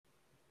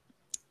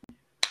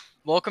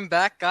Welcome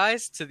back,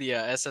 guys, to the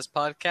SS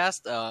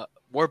podcast.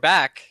 We're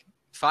back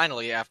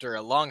finally after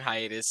a long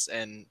hiatus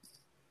and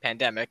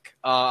pandemic.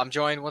 I'm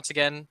joined once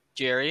again,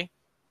 Jerry,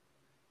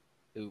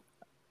 who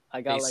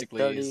I got like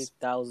basically is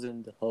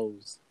 30,000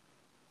 hoes.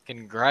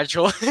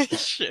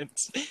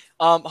 congratulations.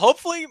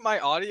 Hopefully my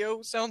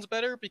audio sounds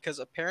better because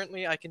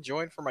apparently I can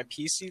join from my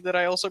PC that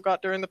I also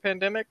got during the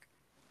pandemic,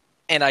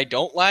 and I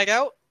don't lag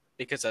out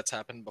because that's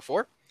happened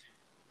before.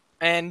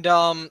 And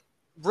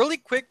really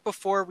quick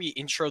before we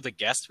intro the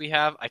guest we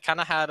have, I kind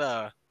of had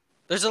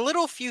there's a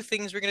little few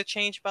things we're going to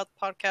change about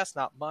the podcast,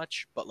 not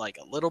much, but like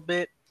a little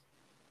bit.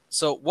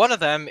 So one of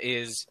them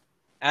is,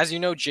 as you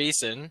know,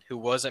 Jason, who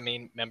was a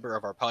main member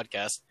of our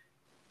podcast,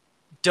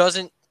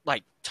 doesn't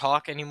like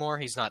talk anymore.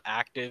 He's not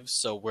active,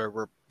 so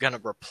we're going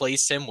to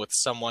replace him with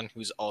someone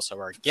who's also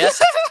our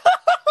guest.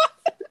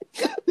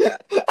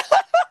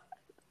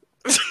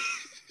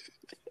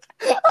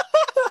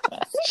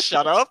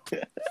 Shut up.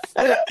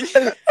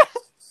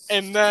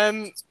 And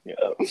then,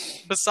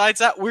 besides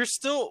that,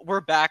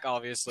 we're back,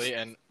 obviously,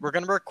 and we're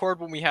going to record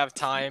when we have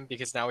time,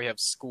 because now we have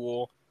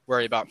school,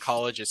 worry about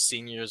college as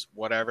seniors,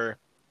 whatever.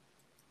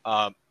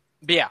 But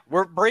yeah,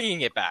 we're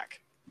bringing it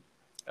back.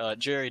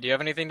 Jerry, do you have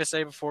anything to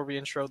say before we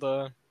intro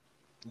the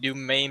new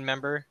main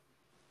member?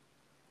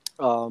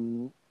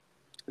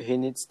 He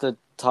needs to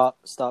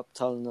stop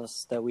telling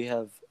us that we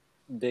have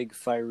big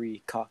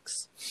fiery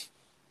cocks.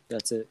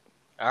 That's it.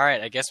 All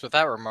right, I guess with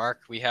that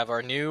remark, we have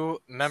our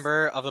new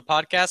member of the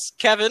podcast,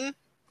 Kevin.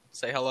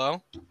 Say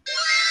hello.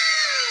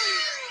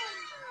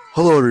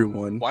 Hello,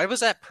 everyone. Why was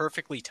that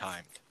perfectly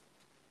timed?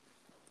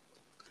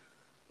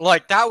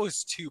 Like, that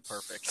was too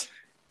perfect.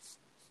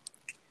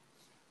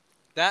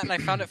 That, and I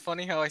found it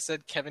funny how I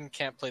said Kevin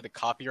can't play the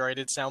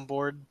copyrighted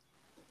soundboard.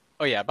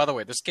 Oh yeah, by the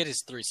way, this kid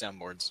has 3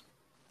 soundboards.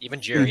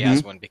 Even Jerry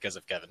has one because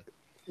of Kevin.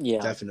 Yeah,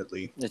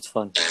 Definitely. it's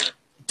fun.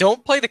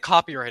 Don't play the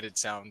copyrighted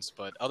sounds,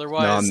 but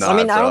otherwise... No, I'm not. I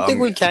mean, I don't think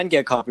we can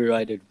get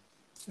copyrighted.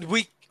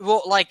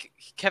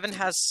 Kevin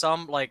has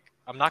some, like,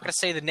 I'm not going to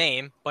say the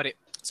name, but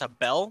it's a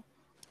bell,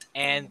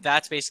 and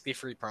that's basically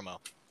free promo.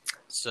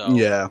 So...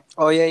 Yeah.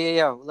 Oh,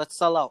 yeah. Let's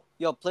sell out.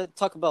 Yo, play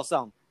Taco Bell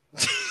sound.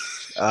 Let's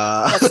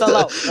Let's sell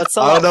out. Let's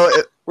sell I out. don't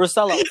know. We're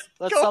sellouts.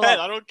 Let's Go sell ahead,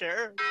 out. I don't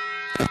care.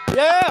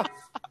 Yeah!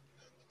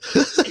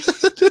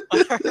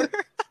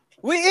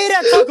 We eat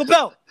at Taco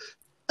Bell!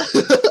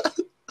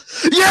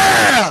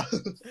 Yeah!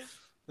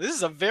 This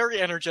is a very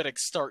energetic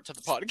start to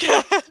the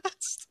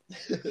podcast.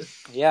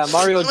 Yeah,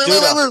 Mario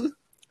Duda.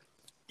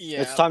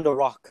 Yeah. It's time to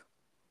rock.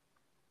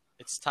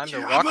 It's time to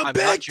Yeah, rock. I'm a I'm not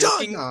big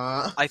joking.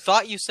 dog. I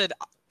thought you said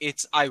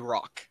it's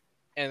Iraq.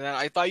 And then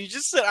I thought you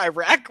just said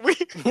Iraq.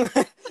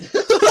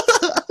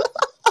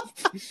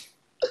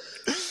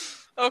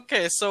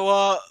 Okay,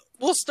 so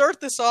we'll start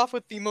this off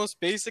with the most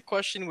basic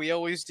question we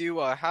always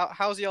do.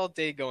 How's y'all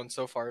day going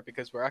so far?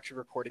 Because we're actually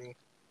recording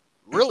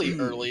really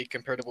early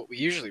compared to what we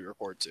usually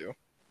record to.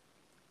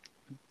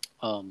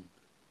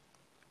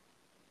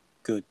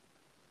 Good.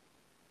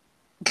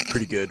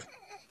 Pretty good.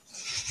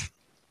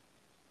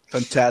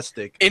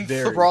 Fantastic.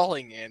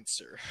 Enthralling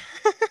answer.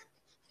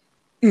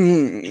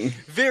 Mm.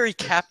 Very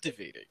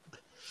captivating.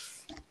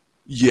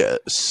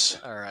 Yes.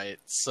 All right,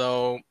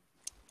 so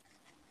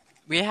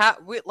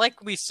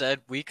like we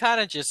said, we kind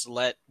of just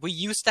we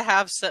used to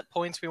have set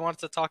points we wanted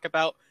to talk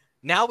about.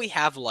 Now we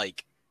have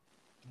like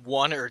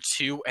 1 or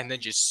 2, and then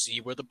just see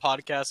where the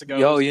podcast goes.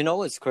 Yo, you know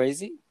what's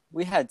crazy?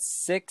 We had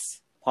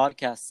 6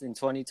 podcasts in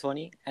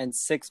 2020 and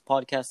 6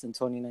 podcasts in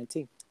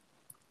 2019.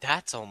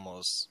 That's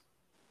almost...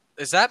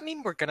 Does that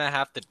mean we're gonna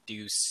have to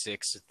do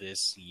 6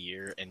 this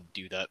year and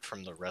do that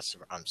from the rest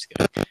of... I'm just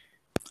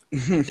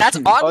kidding. That's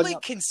oddly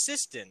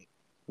consistent.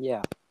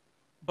 Yeah.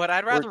 But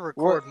I'd rather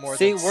record more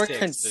than 6 we're this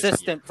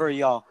consistent year. for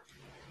y'all.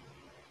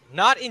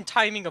 Not in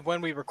timing of when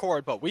we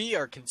record, but we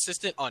are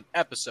consistent on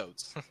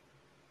episodes.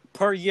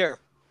 Per year.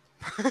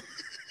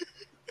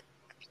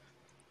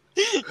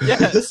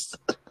 Yes.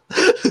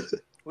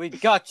 We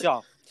got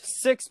y'all.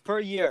 6 per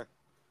year.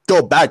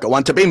 Go back. I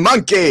want to be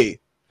monkey.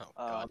 Oh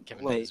god,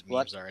 Kevin wait, knows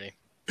memes already.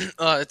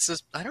 It's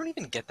just... I don't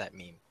even get that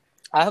meme.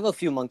 I have a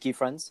few monkey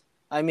friends.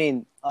 I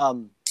mean,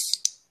 Don't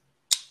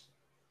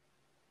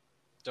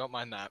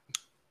mind that.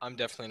 I'm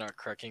definitely not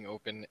cracking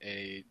open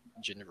a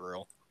ginger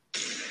ale.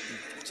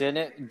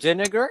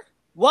 Vinegar?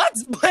 What?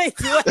 Wait.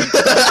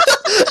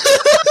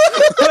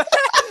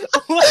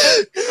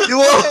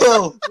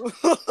 Whoa!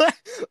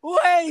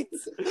 Wait.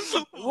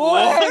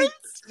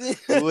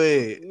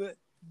 Wait.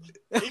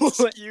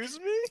 Excuse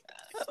me?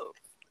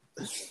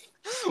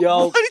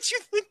 Yo, What did you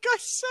think I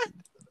said?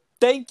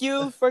 thank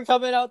you for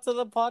coming out to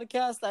the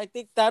podcast. I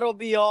think that'll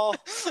be all.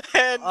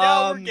 And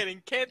now we're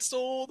getting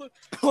canceled.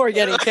 We're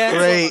getting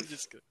canceled. Great. I'm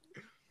just kidding.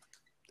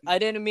 I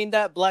didn't mean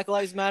that. Black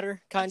Lives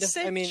Matter, kind I of.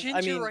 said I mean,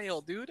 ginger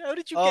ale, dude. How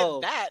did you Oh.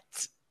 get that?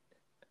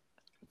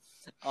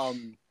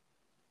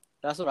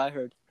 That's what I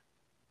heard.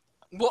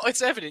 Well,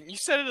 it's evident. You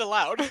said it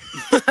aloud.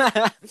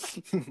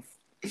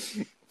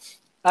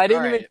 I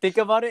didn't even Alright. think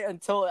about it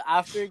until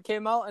after it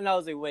came out, and I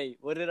was like, wait,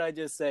 what did I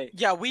just say?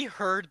 Yeah, we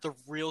heard the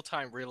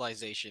real-time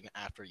realization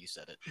after you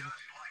said it.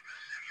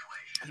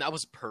 And that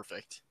was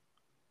perfect.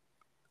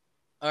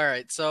 All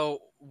right,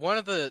 so one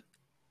of the,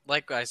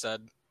 like I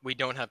said, we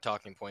don't have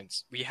talking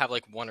points. We have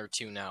like one or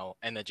two now,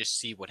 and then just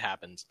see what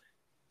happens.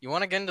 You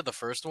want to get into the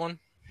first one?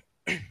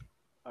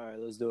 All right,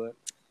 let's do it.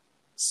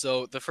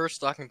 So the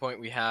first talking point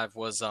we have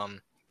was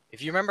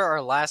if you remember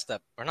our last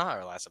or not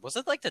our last was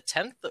it like the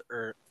 10th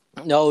or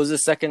No, it was the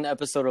second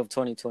episode of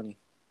 2020.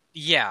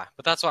 yeah,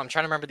 but that's what I'm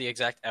trying to remember the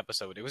exact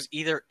episode. It was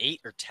either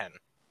 8 or 10.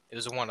 It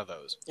was one of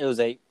those. It was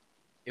 8.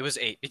 It was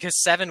 8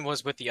 because 7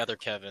 was with the other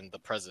Kevin, the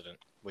president,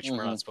 which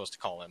we're not supposed to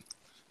call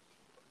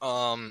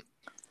him.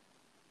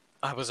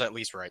 I was at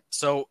least right.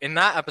 So in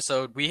that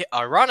episode, we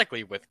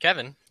ironically with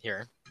Kevin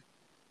here,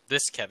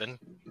 this Kevin,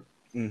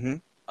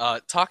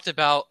 talked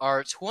about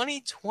our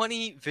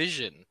 2020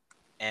 vision,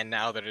 and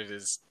now that it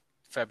is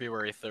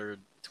February 3rd,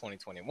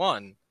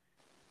 2021,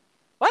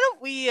 why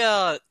don't we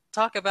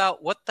talk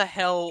about what the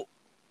hell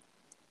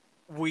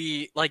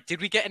we like?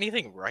 Did we get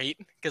anything right?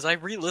 Because I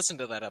re-listened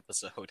to that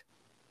episode.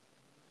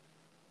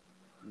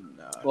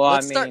 Well,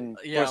 Let's I mean,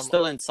 we're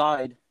still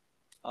inside.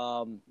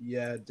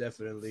 Yeah,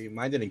 definitely.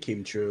 Mine didn't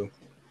came true.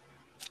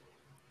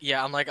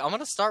 Yeah, I'm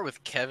gonna start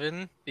with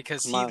Kevin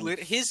because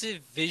his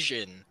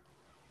vision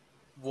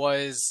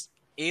was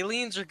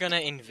aliens are gonna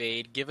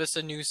invade, give us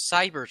a new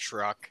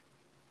Cybertruck,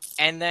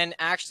 and then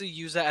actually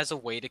use that as a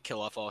way to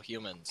kill off all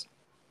humans.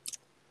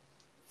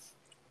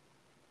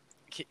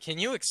 Can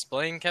you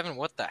explain, Kevin,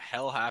 what the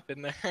hell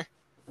happened there?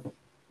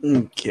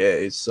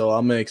 Okay, so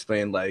I'm gonna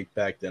explain like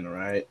back then,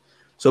 right?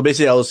 So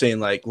basically, I was saying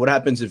like, what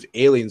happens if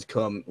aliens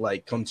come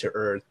to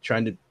Earth,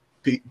 trying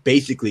to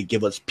basically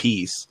give us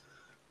peace,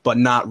 but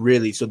not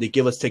really. So they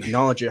give us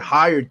technology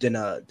higher than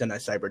a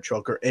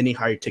Cybertruck or any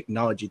higher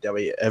technology that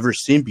we ever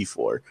seen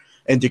before,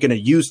 and they're gonna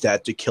use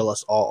that to kill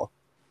us all.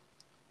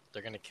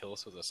 They're gonna kill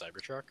us with a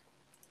Cybertruck?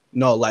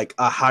 No, like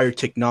a higher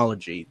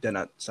technology than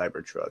a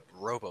Cybertruck.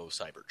 Robo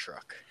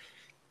Cybertruck.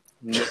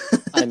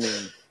 I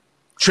mean,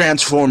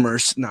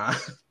 Transformers, nah.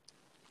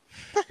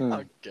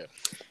 Okay.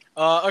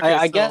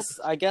 I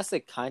guess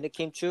it kind of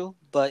came true,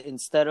 but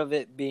instead of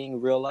it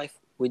being real life,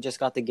 we just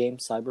got the game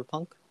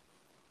Cyberpunk.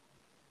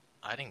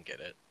 I didn't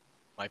get it.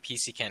 My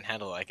PC can't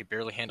handle it. I could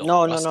barely handle.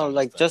 No,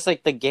 like just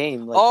like the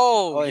game.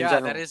 Like, yeah,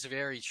 that is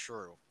very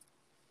true.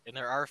 And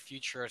there are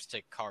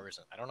futuristic cars.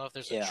 I don't know if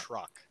there's a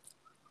truck,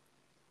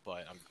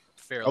 but I'm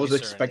fairly. I was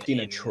certain expecting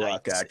a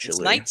truck actually. It's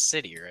Night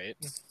City, right?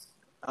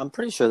 I'm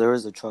pretty sure there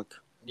is a truck.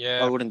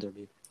 Yeah. Why wouldn't there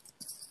be?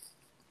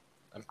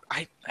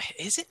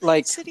 Is it like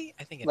Night City?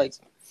 I think it like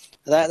is.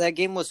 that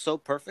game was so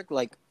perfect.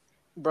 Like,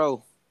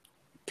 bro,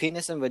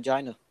 penis and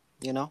vagina.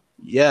 You know?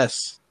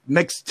 Yes,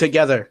 mixed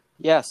together.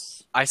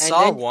 Yes. I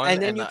saw one,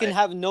 and then you can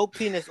have no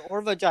penis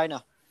or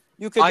vagina.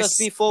 You could just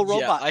be full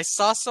robot. Yeah, I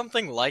saw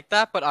something like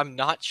that, but I'm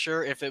not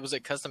sure if it was a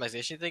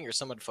customization thing or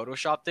someone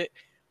photoshopped it.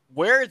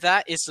 Where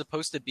that is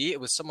supposed to be, it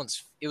was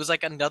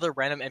like another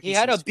random NPC. He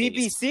had a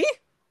BBC?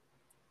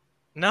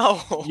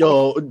 No.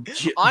 Yo,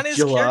 on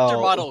his character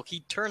model, he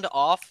turned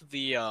off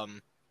the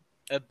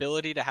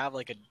ability to have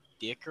like a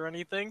dick or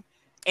anything,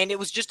 and it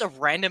was just a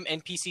random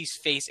NPC's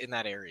face in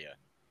that area.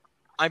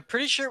 I'm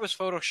pretty sure it was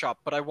Photoshop,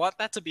 but I want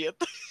that to be a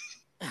thing.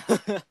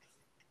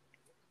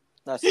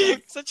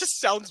 That just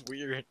sounds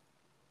weird.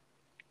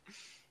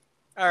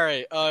 All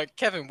right,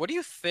 Kevin, what do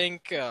you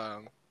think?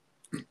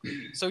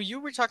 So you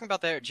were talking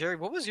about that, Jerry.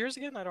 What was yours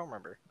again? I don't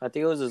remember. I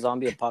think it was a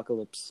zombie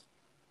apocalypse.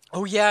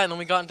 Oh yeah, and then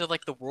we got into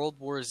like the World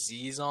War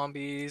Z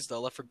zombies, the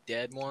Left 4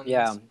 Dead ones.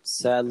 Yeah,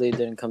 sadly it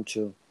didn't come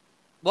true.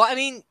 Well, I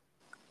mean,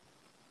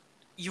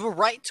 you were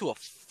right to a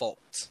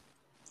fault.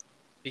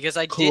 Because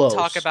I did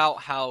talk about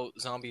how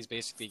zombies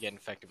basically get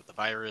infected with the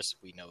virus.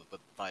 We know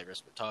what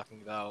virus we're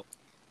talking about.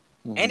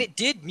 Mm-hmm. And it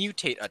did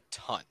mutate a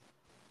ton.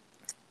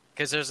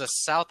 Because there's a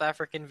South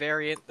African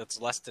variant that's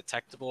less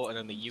detectable, and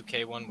then the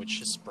UK one, which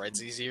just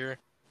spreads easier.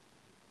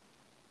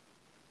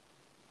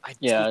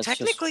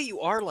 Technically,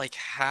 you are like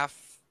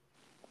half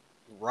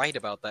right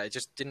about that. It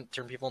just didn't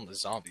turn people into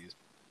zombies.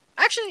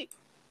 Actually,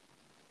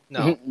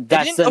 no.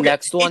 That's the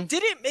next one? It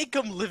didn't make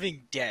them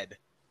living dead.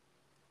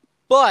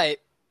 But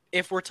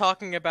if we're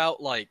talking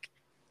about like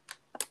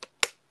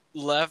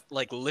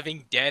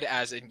living dead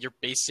as in you're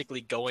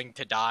basically going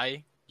to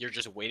die, you're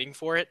just waiting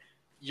for it,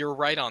 you're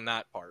right on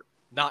that part.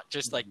 Not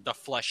just like the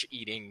flesh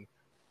eating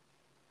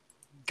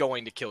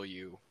going to kill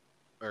you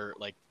or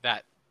like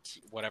that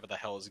whatever the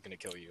hell is going to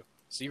kill you.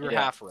 So you were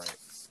half right.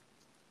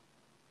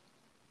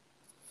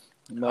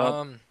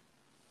 No.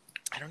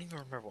 I don't even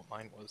remember what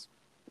mine was.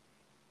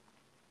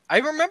 I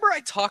remember I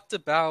talked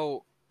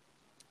about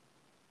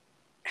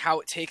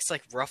how it takes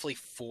like roughly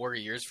 4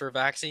 years for a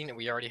vaccine, and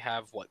we already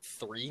have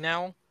 3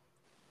 now.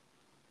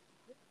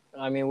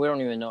 I mean, we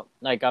don't even know.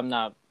 Like, we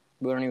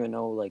don't even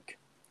know like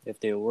if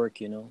they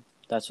work. You know,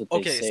 that's what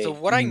they say. Okay, so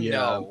what I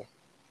know,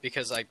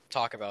 because I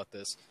talk about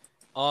this,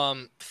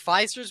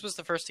 Pfizer's was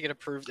the first to get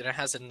approved, and it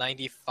has a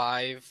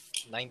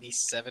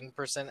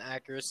 97%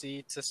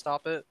 accuracy to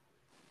stop it.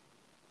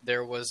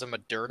 There was a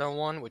Moderna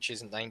one, which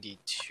is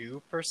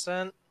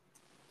 92%.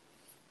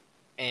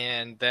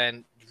 and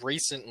then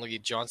recently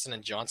Johnson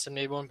and Johnson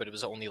made one, but it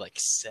was only like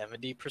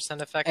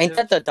 70% effective. Ain't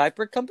that the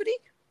diaper company?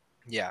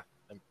 Yeah.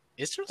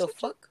 Is there The such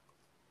fuck?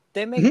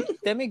 They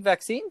make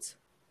vaccines?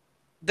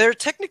 They're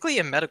technically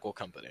a medical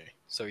company,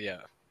 so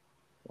yeah.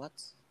 What?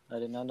 I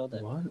did not know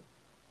that. What?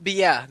 But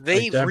yeah,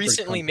 they diaper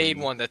recently made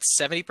company. one that's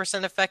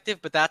 70%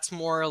 effective, but that's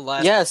more or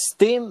less. Yeah,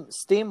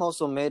 Steam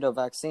also made a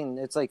vaccine.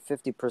 It's like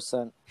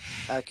 50%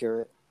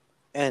 accurate.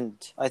 And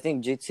I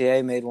think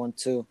GTA made one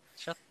too.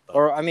 Shut the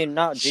Or I mean,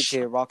 not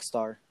GTA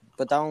Rockstar,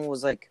 but that one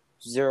was like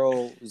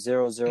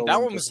 0.001%. That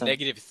one was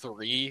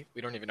 -3.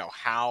 We don't even know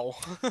how.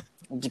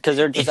 Because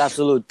they're just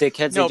absolute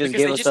dickheads. No, they just because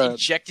gave they us just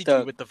injected the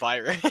you with the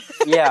virus.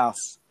 yeah.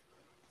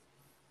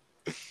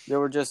 They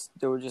were just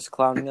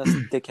clowning us,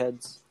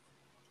 dickheads.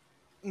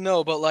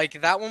 No, but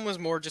like that one was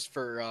more just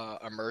for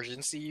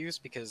emergency use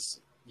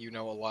because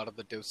a lot of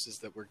the doses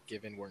that were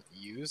given weren't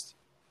used,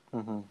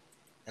 Mm-hmm.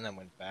 and then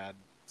went bad.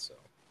 So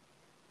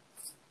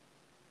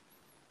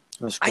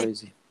It was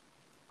crazy.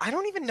 I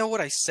don't even know what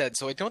I said,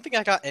 so I don't think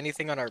I got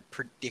anything on our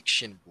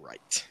prediction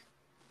right.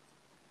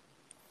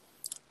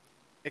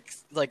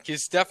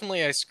 It's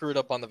definitely I screwed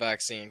up on the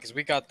vaccine because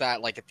we got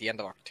that like at the end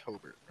of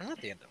October,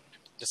 not the end of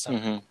December.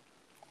 Mm-hmm.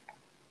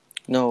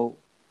 No,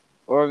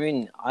 or I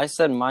mean, I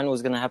said mine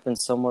was gonna happen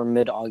somewhere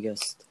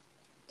mid-August.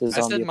 I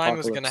said mine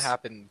was apocalypse. gonna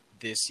happen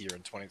this year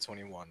in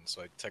 2021,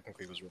 so I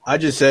technically was wrong. I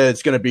just said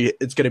it's gonna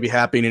be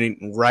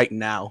happening right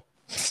now.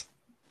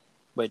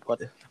 Wait,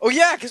 what? Oh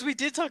yeah, because we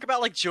did talk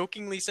about like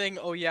jokingly saying,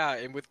 "Oh yeah,"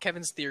 and with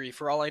Kevin's theory,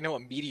 for all I know, a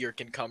meteor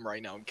can come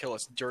right now and kill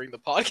us during the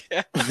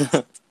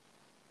podcast.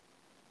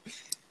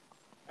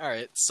 All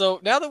right, so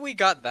now that we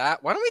got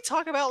that, why don't we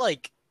talk about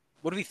like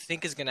what do we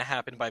think is gonna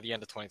happen by the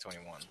end of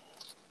 2021?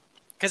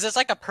 Because it's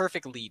like a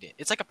perfect lead-in.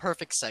 It's like a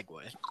perfect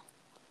segue.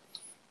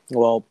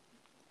 Well,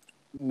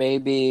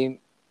 maybe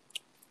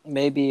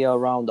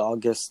around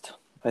August,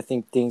 I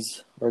think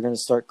things are gonna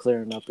start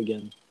clearing up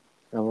again,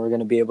 and we're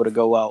gonna be able to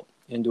go out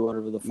and do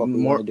whatever the fuck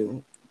we want to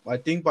do. I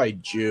think by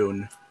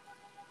June.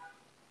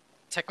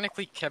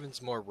 Technically,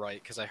 Kevin's more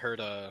right because I heard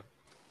Well,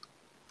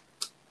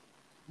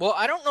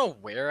 I don't know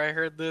where I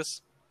heard this.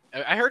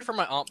 I heard it from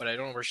my aunt, but I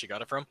don't know where she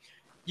got it from.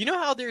 You know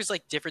how there's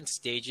like different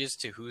stages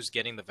to who's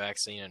getting the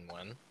vaccine and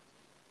when?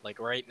 Like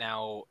right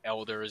now,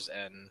 elders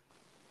and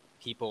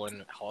people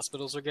in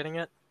hospitals are getting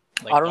it.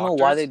 Like I don't know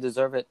why doctors. they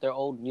deserve it. They're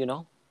old, you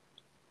know.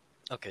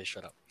 Okay,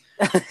 shut up.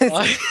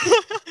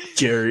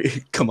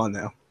 Jerry, come on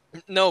now.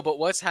 No, but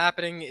what's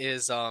happening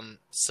is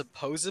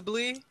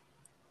supposedly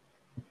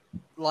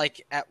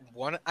like at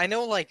one I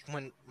know like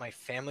when my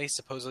family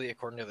supposedly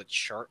according to the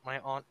chart my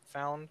aunt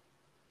found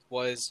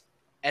was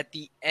at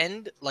the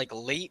end like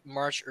late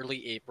March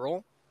early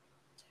April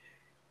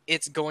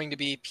it's going to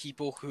be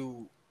people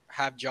who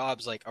have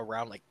jobs like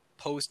around like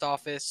post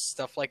office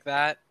stuff like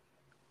that.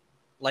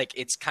 Like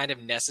it's kind of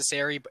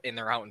necessary and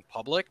they're out in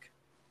public.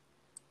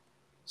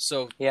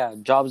 So Yeah,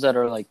 jobs that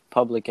are like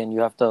public and you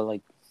have to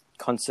like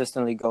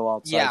consistently go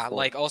outside. yeah, for.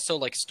 like also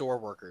like store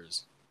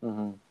workers.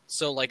 Mm-hmm.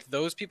 So like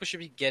those people should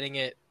be getting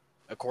it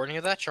according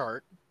to that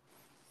chart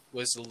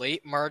was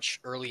late March,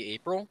 early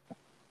April.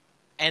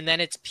 And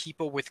then it's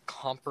people with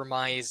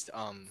compromised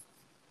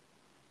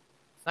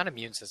not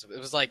immune system. It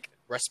was like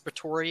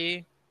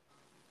respiratory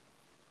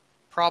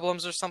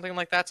problems or something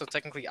like that. So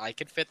technically I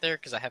could fit there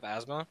because I have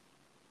asthma.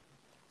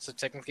 So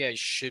technically I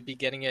should be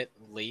getting it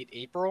late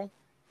April.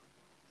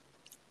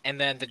 And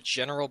then the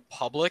general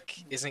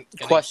public isn't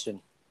gonna...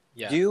 Question.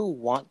 Yeah. Do you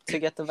want to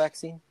get the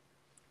vaccine?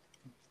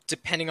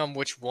 Depending on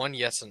which one,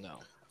 yes and no.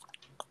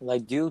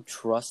 Like, do you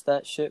trust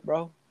that shit,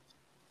 bro?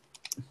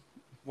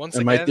 Once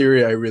In again, my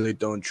theory, I really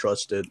don't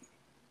trust it.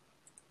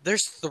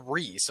 there's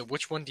 3, so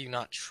which one do you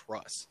not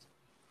trust?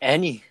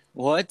 Any.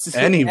 What?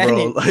 Any,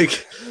 bro.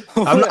 Like,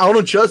 I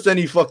don't trust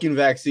any fucking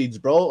vaccines,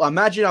 bro.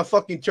 Imagine I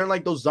fucking turn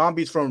like those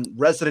zombies from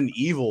Resident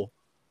Evil.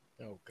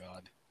 Oh,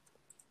 God.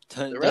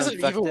 The The Resident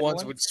Evil infected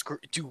ones would screw...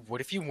 Dude,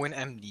 what if you win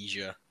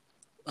amnesia?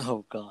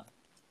 Oh, God.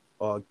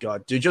 Oh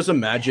god, dude! Just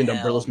imagine Hell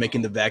Umbrella's no.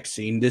 making the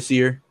vaccine this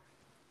year.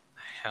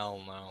 Hell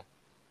no.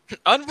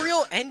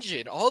 Unreal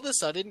Engine all of a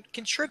sudden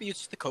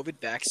contributes to the COVID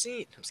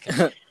vaccine. I'm just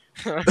kidding.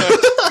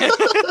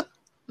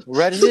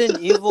 Resident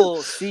Evil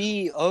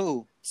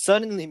CEO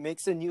suddenly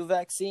makes a new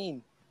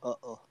vaccine.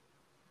 Uh-oh.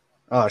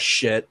 Oh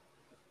shit!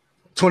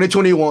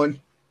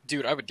 2021.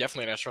 Dude, I would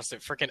definitely not trust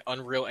it. Freaking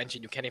Unreal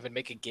Engine, you can't even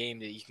make a game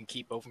that you can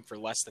keep open for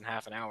less than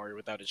half an hour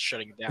without it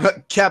shutting down.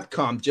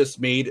 Capcom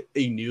just made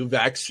a new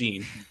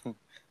vaccine.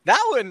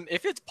 That one,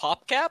 if it's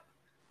PopCap,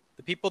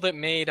 the people that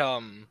made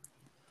the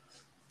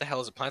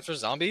hell is it, Plants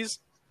vs Zombies?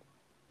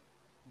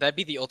 That'd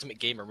be the ultimate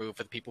gamer move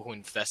for the people who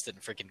invested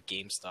in freaking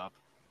GameStop.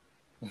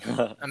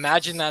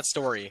 Imagine that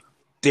story.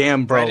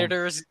 Damn, bro.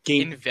 Predators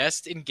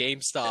invest in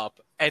GameStop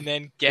and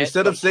then get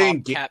Instead the of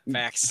saying PopCap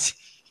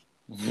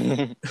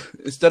vaccine.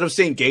 Instead of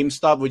saying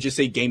GameStop, we just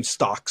say Game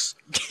Stocks.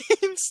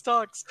 Game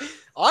stocks.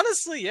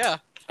 Honestly, yeah.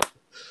 But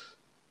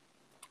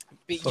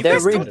you They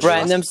guys don't rebrand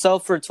trust-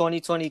 themselves for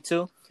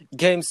 2022.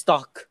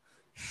 GameStop.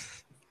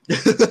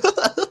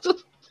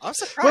 I'm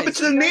surprised. What was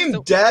you the guys name,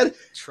 don't Dad?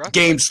 trust,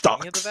 Game like,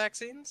 any of the stocks.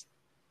 vaccines?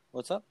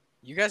 What's up?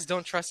 You guys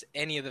don't trust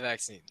any of the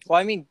vaccines. Well,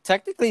 I mean,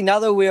 technically, now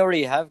that we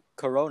already have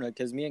Corona,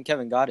 because me and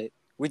Kevin got it,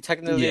 we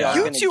technically Yeah. are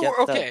You going to two get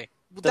are okay.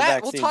 the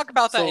That we'll vaccine. talk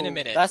about that So in a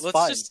minute. that's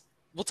fine,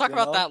 We'll talk you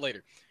about know? that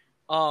later.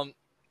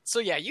 So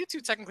yeah, you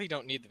two technically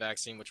don't need the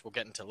vaccine, which we'll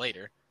get into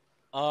later.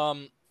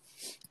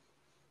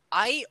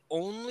 I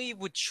only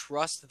would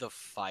trust the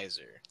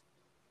Pfizer.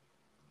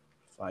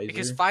 Pfizer.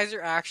 Because Pfizer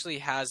actually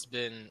has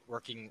been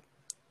working.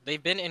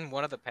 They've been in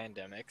one of the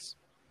pandemics.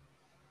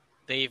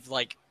 They've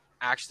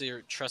actually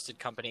a trusted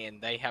company,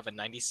 and they have a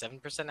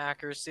 97%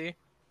 accuracy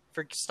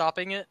for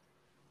stopping it.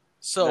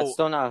 So That's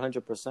still not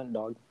 100%,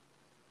 dog.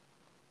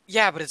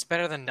 yeah, but it's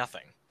better than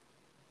nothing.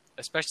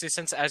 Especially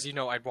since, as you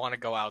know, I'd want to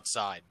go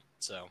outside.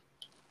 So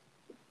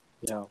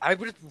Yeah. I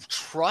would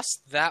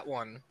trust that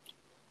one.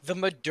 The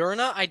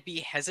Moderna, I'd be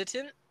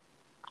hesitant.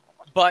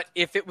 But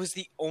if it was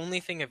the only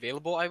thing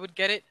available, I would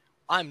get it.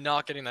 I'm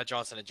not getting that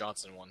Johnson &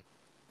 Johnson one.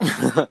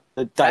 The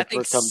That diaper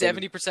thing's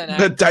company. 70%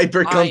 The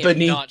diaper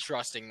company. I am not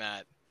trusting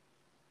that.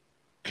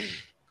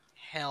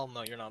 Hell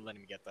no, you're not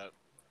letting me get that.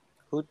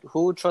 Who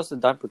would trust the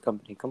diaper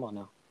company? Come on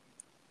now.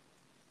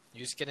 You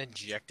just get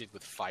injected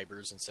with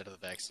fibers instead of the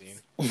vaccine.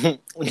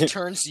 It it's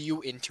turns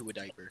you into a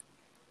diaper.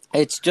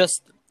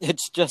 just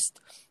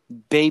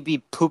baby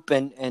poop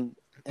and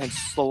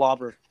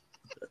slobber.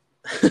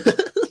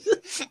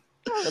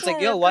 It's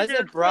like, yo, why is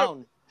it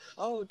brown?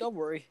 Oh, don't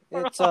worry.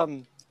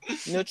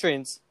 It's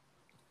nutrients.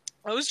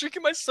 I was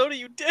drinking my soda,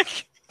 you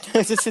dick.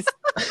 You dick.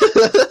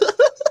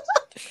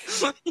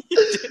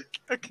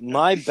 Okay.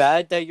 My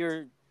bad that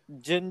you're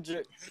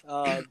ginger.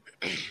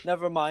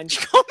 Never mind.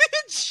 Call me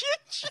a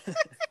ginger.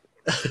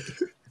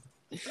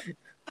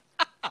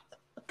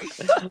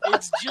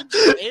 It's ginger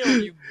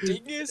ale, you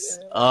dingus.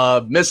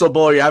 Missile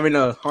Boy, you're having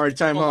a hard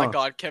time, Oh huh? my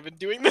god, Kevin,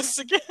 doing this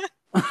again.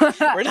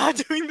 We're not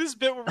doing this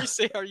bit where we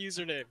say our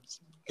usernames.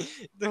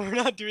 We're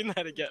not doing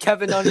that again.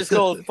 Kevin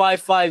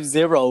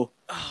 _550.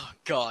 Oh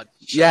god.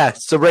 Yeah,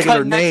 it's a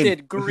regular Connected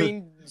name.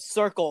 green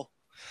circle.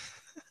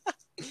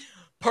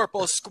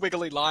 Purple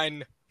squiggly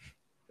line.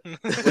 Wait,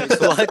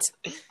 what?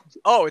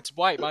 Oh, it's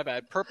white, my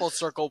bad. Purple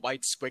circle,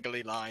 white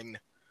squiggly line.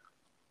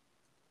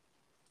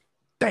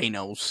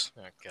 Thanos.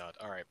 Oh god,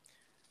 alright.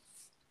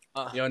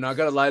 Yo, not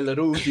gonna lie,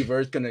 little Uzi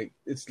Vert's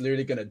it's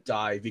literally gonna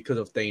die because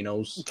of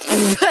Thanos.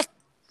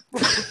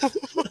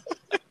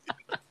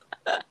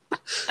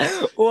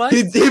 What?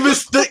 He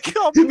mistaken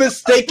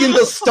the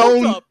Hold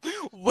stone. up.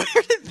 Where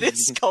did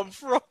this come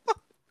from?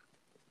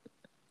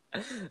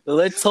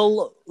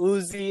 Little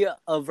Uzi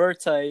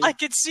Verte. I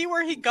could see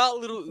where he got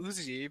Little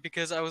Uzi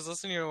because I was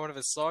listening to one of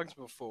his songs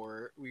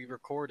before we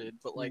recorded,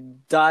 but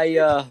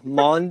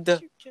Diamond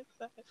did you get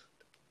that?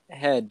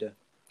 Head.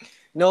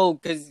 No,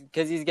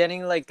 because he's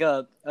getting like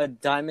a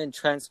diamond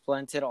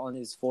transplanted on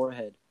his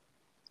forehead.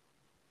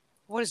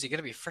 What is he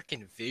gonna be,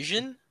 freaking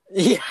Vision?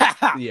 Yeah.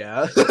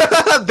 Yeah.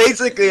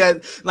 Basically,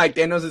 like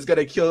Thanos is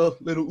gonna kill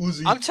little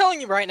Uzi. I'm telling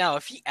you right now,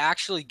 if he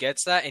actually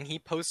gets that and he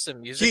posts a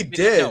music He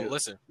video, did. no,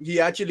 listen. He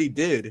actually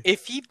did.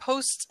 If he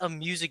posts a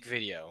music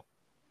video,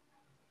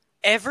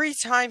 every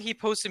time he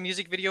posts a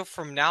music video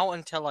from now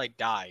until I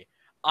die,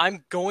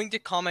 I'm going to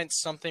comment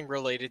something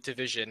related to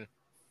Vision.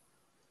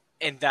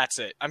 And that's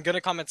it. I'm going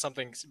to comment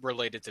something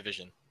related to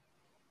Vision.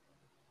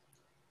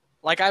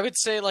 Like, I would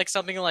say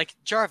something like,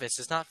 Jarvis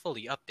is not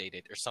fully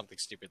updated, or something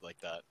stupid like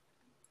that.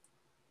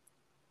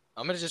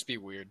 I'm going to just be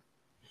weird.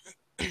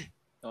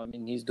 I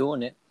mean, he's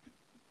doing it.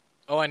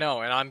 Oh, I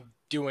know, and I'm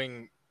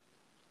doing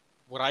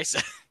what I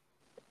said.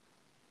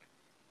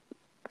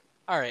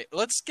 All right,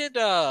 let's get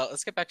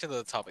back to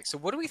the topic. So,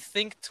 what do we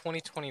think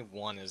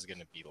 2021 is going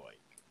to be like?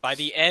 By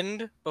the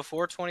end,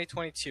 before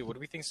 2022, what do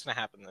we think is going to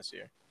happen this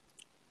year?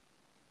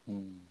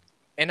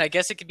 And I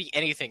guess it could be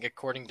anything,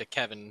 according to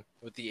Kevin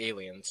with the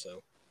aliens.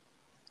 So,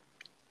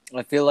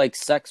 I feel like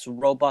sex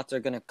robots are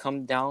gonna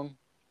come down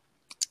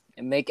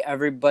and make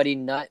everybody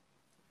nut,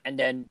 and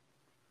then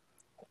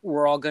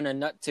we're all gonna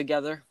nut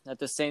together at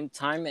the same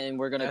time, and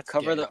we're gonna That's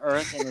cover gay. the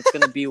earth, and it's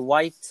gonna be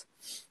white.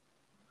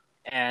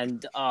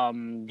 And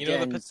you know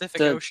the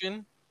Pacific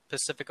Ocean?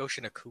 Pacific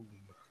Ocean Akum.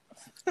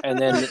 and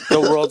then the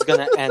world's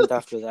gonna end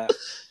after that.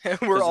 And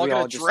we're 'Cause all we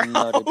going all to just drown.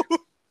 nutted.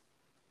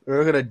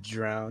 We're gonna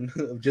drown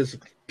of just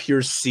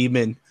pure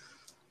semen.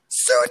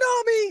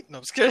 Tsunami! No,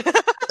 I'm just kidding.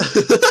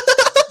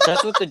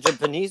 That's what the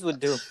Japanese would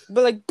do.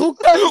 But like,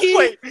 Bukaki!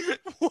 Wait,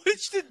 what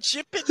is the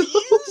Japanese?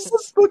 You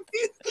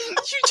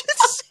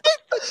just said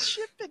the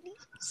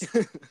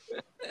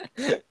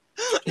Japanese.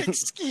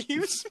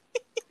 Excuse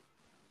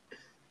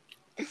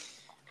me.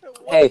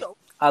 What Hey. the-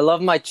 I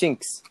love my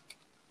chinks.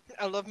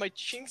 I love my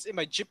chinks and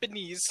my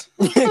Japanese.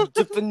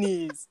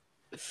 Japanese.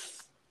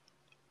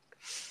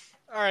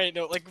 Alright,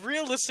 no,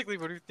 realistically,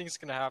 what do you think is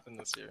gonna happen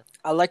this year?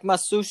 I like my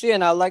sushi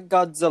and I like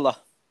Godzilla.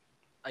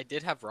 I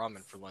did have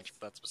ramen for lunch,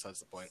 but that's besides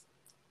the point.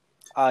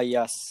 Ah,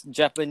 yes.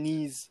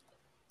 Japanese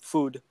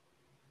food.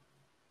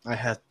 I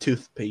had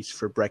toothpaste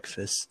for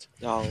breakfast.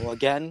 Oh,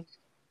 again?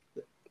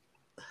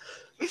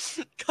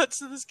 Cuts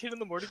to this kid in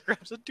the morning,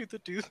 grabs a tooth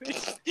of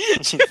toothpaste,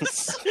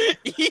 just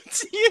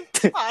eats the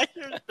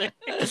entire thing.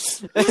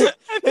 His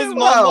then mom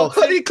Wow, walks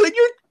in. honey, clean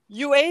your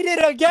You ate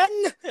it again?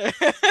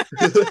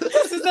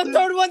 This is the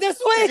third one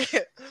this week.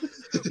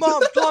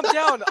 Mom, calm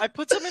down. I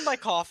put some in my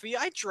coffee.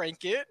 I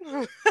drank it.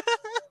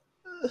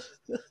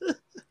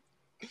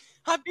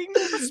 I'm being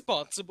more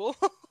responsible.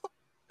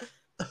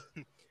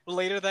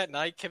 Later that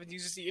night, Kevin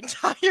uses the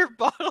entire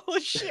bottle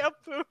of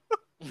shampoo.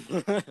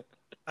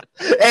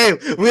 Hey,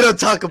 we don't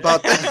talk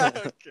about that.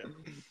 Okay.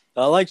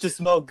 I like to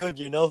smell good,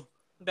 you know.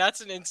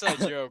 That's an inside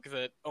joke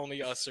that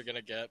only us are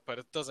gonna get, but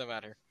it doesn't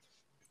matter.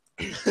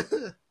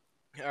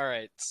 All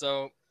right,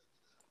 so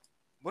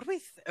what do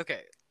we?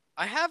 Okay,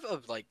 I have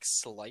a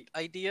slight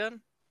idea,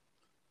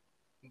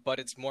 but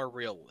it's more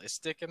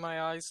realistic in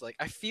my eyes. Like,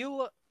 I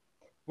feel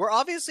we're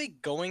obviously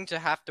going to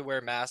have to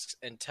wear masks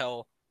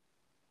until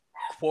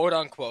quote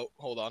unquote.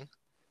 Hold on.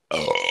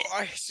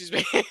 Excuse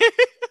me.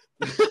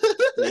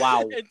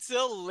 Wow.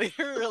 Until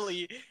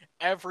literally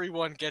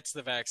everyone gets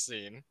the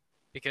vaccine,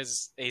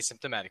 because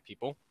asymptomatic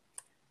people.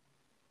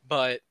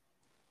 But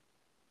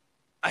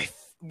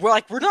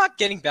we're not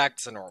getting back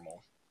to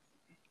normal.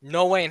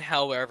 No way in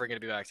hell we're ever going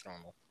to be back to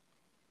normal.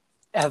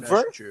 Ever?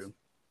 That's true.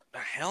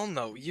 Hell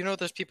no. You know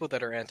there's people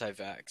that are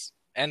anti-vax.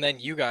 And then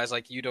you guys,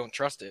 you don't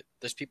trust it.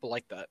 There's people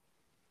like that.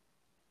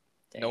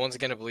 Dang. No one's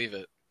going to believe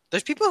it.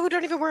 There's people who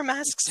don't even wear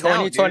masks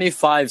now, dude.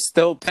 2025,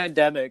 still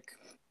pandemic.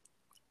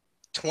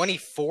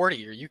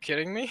 2040, are you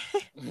kidding me?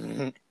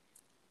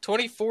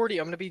 2040,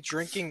 I'm going to be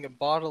drinking a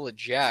bottle of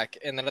Jack,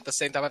 and then at the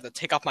same time I have to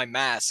take off my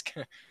mask.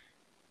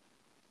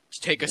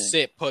 Just take a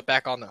sip, put it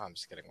back on. I'm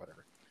just kidding,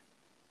 whatever.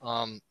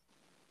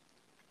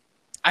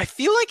 I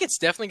feel like it's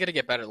definitely going to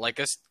get better.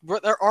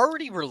 They're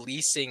already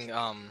releasing,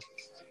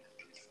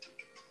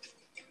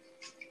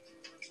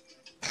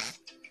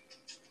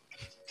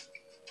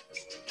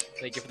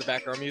 Thank you for the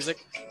background music.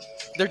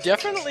 They're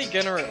definitely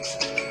gonna...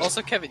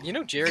 Also, Kevin, you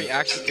know Jerry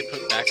actually could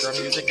put background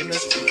music in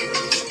this?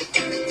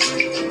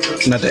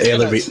 Not the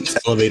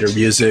elevator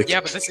music.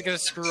 Yeah, but this is gonna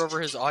screw over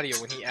his audio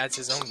when he adds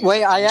his own music.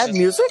 Wait, I add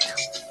music?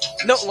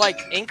 No,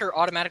 Anchor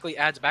automatically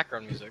adds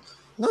background music.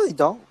 No, they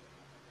don't.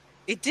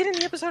 It did in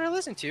the episode I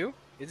listened to.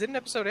 It did in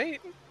episode 8.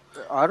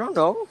 I don't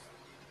know.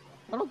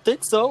 I don't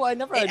think so. I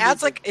never. It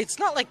adds it's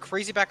not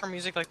crazy background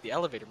music like the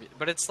elevator music,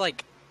 but it's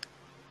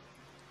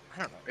I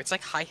don't know. It's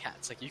like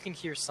hi-hats. You can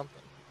hear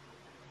something.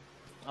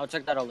 I'll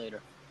check that out later.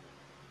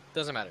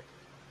 Doesn't matter.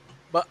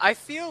 But I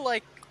feel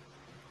like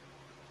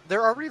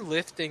they're already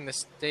lifting the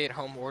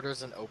stay-at-home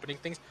orders and opening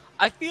things.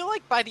 I feel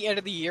like by the end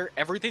of the year,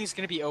 everything's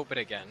going to be open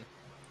again.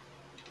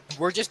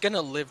 We're just going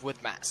to live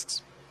with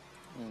masks.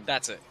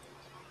 That's it.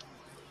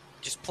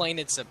 Just plain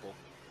and simple.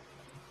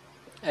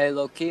 Hey,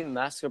 low-key,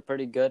 masks are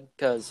pretty good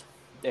because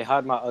they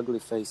hide my ugly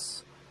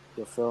face.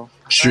 You feel?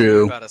 I thought you were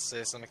True. about to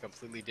say something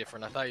completely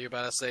different. I thought you were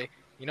about to say,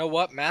 you know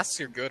what?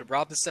 Masks are good.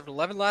 Robbed the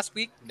 7-Eleven last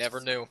week? Never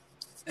knew.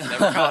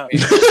 Never caught me.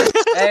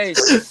 Hey,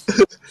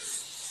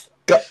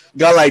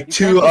 Got like you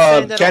two can't be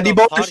saying that candy on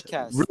the bars.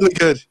 podcast. Really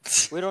good.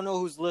 we don't know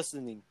who's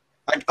listening.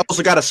 I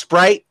also got a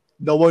Sprite.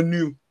 No one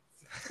knew.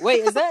 Wait,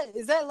 is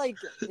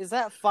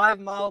that 5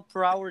 mile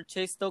per hour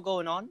chase still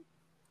going on?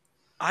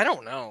 I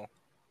don't know.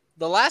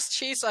 The last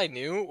chase I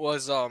knew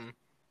was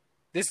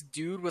this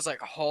dude was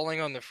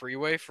hauling on the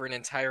freeway for an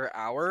entire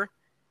hour,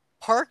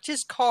 parked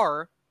his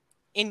car,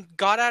 and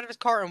got out of his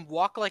car and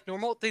walked like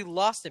normal. They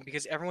lost him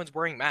because everyone's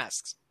wearing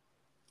masks.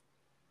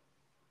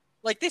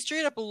 They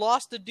straight up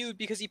lost the dude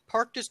because he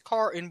parked his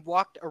car and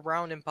walked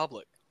around in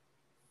public.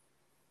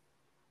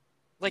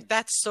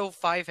 That's so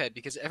five-head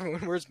because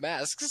everyone wears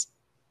masks.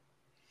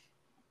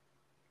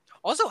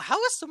 Also,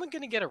 how is someone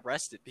going to get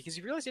arrested? Because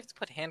you realize you have to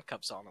put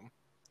handcuffs on them.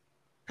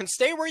 And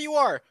stay where you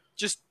are.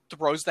 Just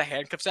throws the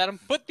handcuffs at him.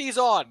 Put these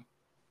on.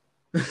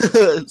 No,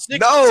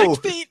 6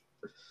 feet.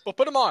 But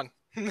put them on.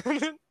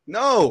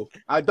 no,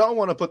 I don't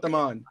want to put them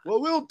on.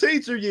 Well, we'll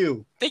taser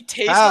you. They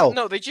tase How? them.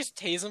 No, they just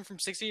tase them from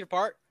 6 feet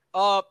apart.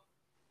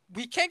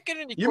 We can't get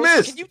any You closer.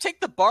 missed. Can you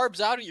take the barbs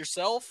out of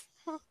yourself?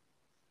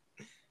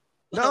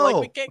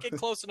 No. We can't get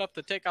close enough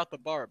to take out the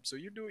barbs, so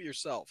you do it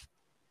yourself.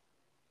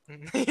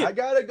 I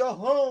gotta go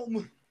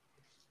home.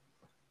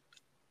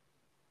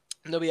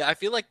 No, but yeah, I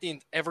feel like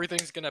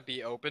everything's gonna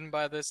be open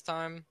by this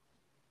time,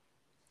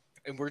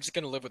 and we're just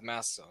gonna live with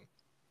masks on.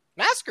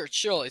 Masks are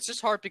chill. It's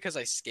just hard because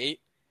I skate.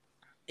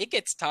 It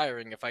gets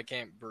tiring if I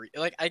can't breathe.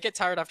 I get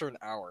tired after an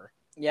hour.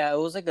 Yeah, it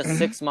was a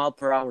 6 mile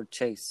per hour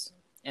chase,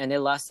 and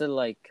it lasted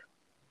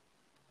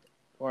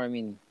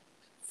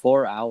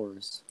 4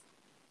 hours.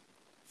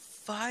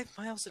 5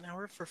 miles an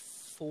hour for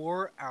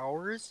 4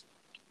 hours?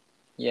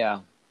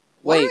 Yeah.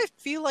 Why Wait, do I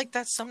feel like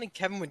that's something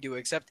Kevin would do,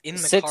 except in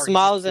the 6 car, he's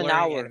miles just an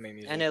blaring hour, anime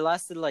music. and it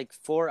lasted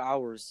 4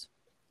 hours.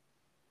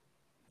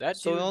 That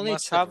so he dude only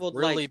must traveled, have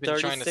really been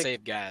trying to 36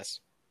 save gas.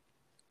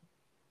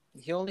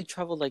 He only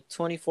traveled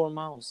 24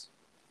 miles.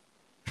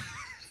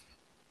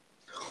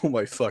 Oh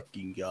my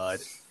fucking god.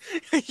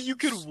 You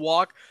could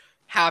walk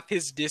half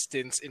his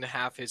distance in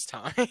half his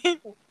time.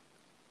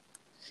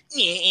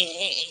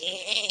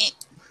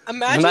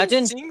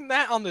 Imagine seeing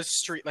that on the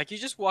street. Like, you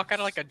just walk out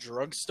of, like, a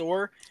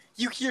drugstore,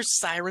 you hear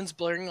sirens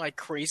blaring like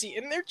crazy,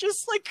 and they're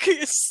just, like,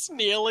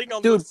 snailing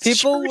on the Dude,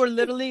 people street were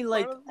literally, in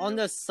like, front of on you.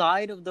 the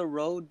side of the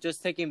road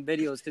just taking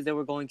videos because they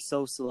were going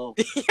so slow.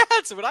 Yeah,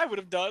 that's what I would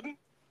have done.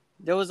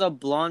 There was a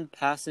blonde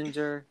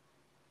passenger.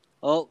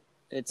 Oh,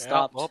 it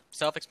stopped. Well,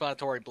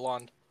 self-explanatory,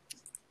 blonde.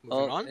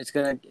 Moving on. It's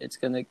gonna.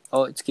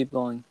 Oh, it's keep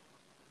going.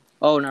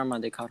 Oh, never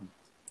mind. They caught him.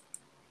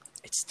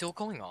 It's still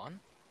going on?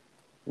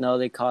 No,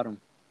 they caught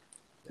him.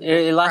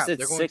 It lasted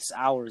They're going- 6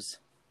 hours.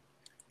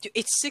 Dude,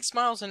 it's 6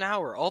 miles an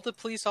hour. All the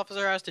police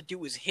officer has to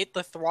do is hit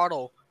the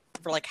throttle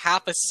for like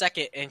half a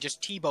second and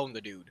just T-bone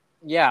the dude.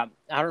 Yeah,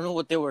 I don't know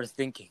what they were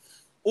thinking.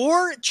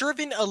 Or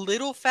driven a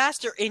little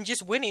faster and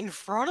just went in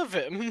front of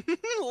him.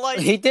 Like,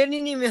 He didn't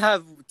even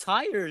have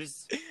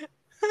tires.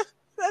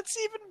 that's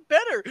even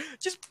better.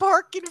 Just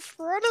park in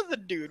front of the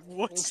dude.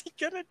 What's he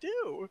gonna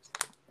do?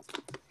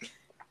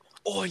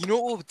 Oh, you know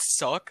what would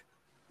suck?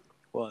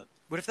 What?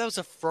 What if that was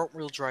a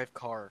front-wheel drive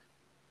car?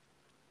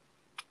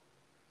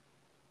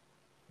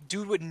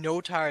 Dude with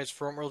no tires,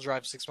 front-wheel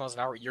drive 6 miles an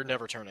hour, you're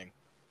never turning.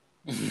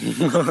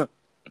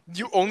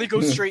 You only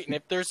go straight, and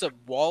if there's a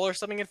wall or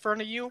something in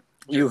front of you,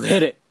 You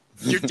hit it.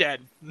 you're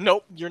dead.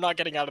 Nope, you're not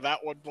getting out of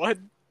that one,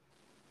 bud.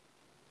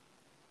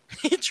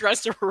 He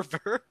tries to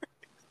reverse.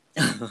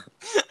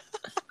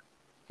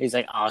 He's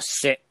like, oh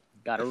shit,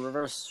 gotta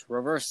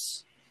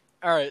reverse.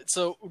 All right,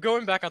 so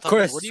going back on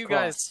topic, what do you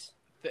guys?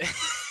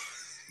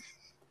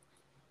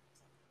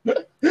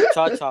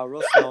 Cha cha,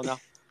 real slow now.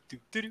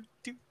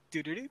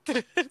 All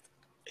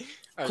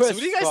right, so what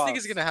do you guys think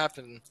is gonna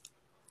happen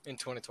in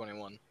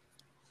 2021?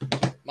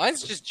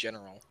 Mine's just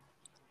general.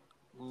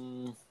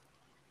 You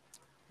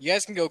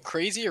guys can go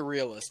crazy or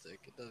realistic.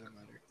 It doesn't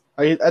matter.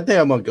 I think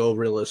I'm gonna go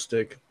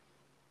realistic.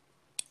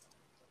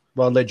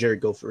 Well, I'll let Jared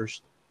go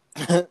first.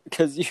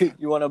 Because you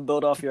want to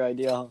build off your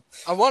idea, huh?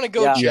 I want to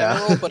go Yeah.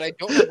 general, but I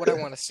don't know what I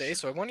want to say,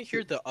 so I want to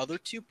hear the other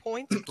 2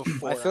 points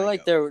before I feel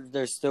like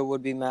there still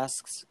would be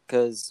masks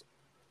because,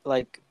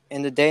 like,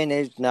 in the day and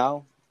age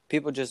now,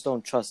 people just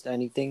don't trust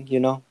anything, you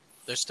know?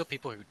 There's still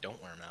people who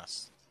don't wear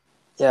masks.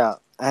 Yeah,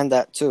 and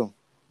that too.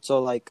 So,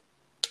 like,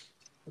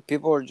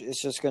 people are,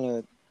 it's just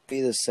gonna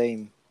be the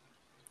same.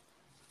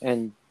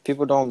 And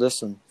people don't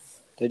listen.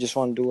 They just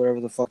want to do whatever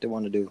the fuck they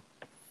want to do.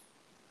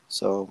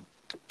 So,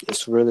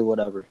 it's really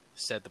whatever.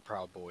 Said the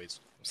Proud Boys.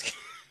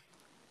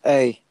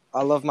 Hey,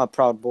 I love my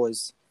Proud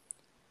Boys.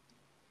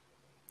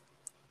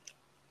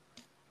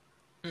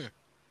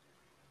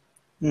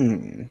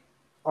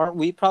 Aren't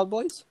we Proud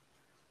Boys?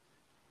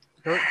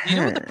 You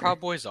know what the Proud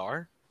Boys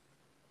are?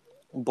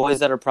 Boys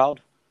that are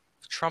proud?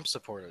 Trump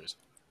supporters.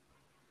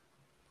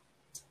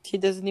 He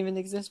doesn't even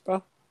exist, bro.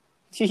 Oh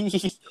He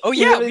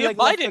yeah, literally, we have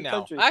left Biden the now.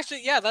 country.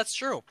 Actually, yeah, that's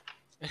true.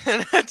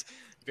 That's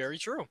very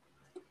true.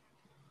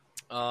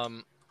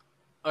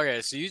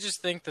 Okay, so you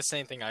just think the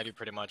same thing I do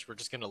pretty much. We're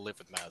just gonna live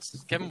with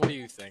masks. Kevin, what do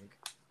you think?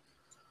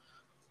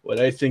 What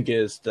I think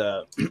is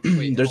that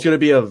Wait, there's hold gonna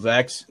be a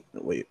vaccine.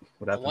 Wait,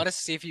 what I happened? want to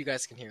see if you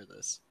guys can hear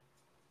this.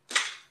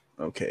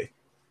 Okay.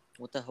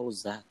 What the hell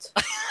was that?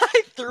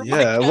 I threw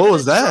Yeah, my what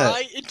was Canada that?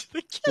 Dry into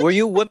the kitchen. Were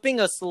you whipping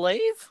a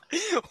slave?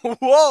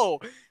 Whoa!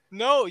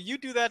 No, you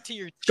do that to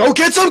your. Go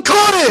get some You do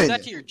cotton,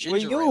 that to your Were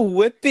ginger you ale.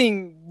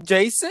 whipping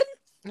Jason?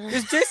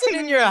 Is Jason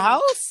in your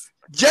house?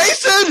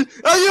 Jason.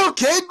 Are you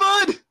okay,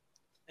 bud?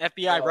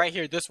 FBI, right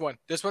here. This one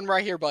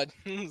right here, bud.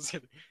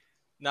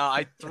 No,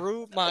 I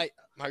threw my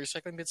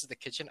recycling bins in the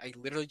kitchen. I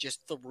literally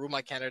just threw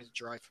my Canada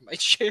Dry from my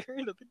chair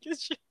into the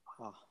kitchen.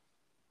 Oh.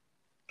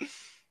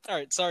 All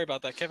right, sorry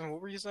about that, Kevin.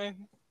 What were you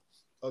saying?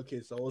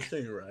 Okay, so I was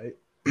saying right.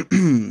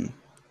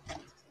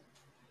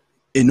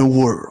 In the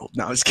world,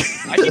 no, I was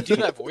kidding. I can do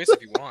that voice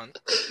if you want.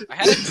 I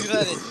had to do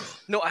that.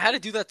 I had to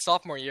do that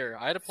sophomore year.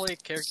 I had to play a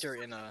character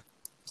in a.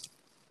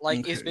 Like,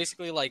 it's Okay.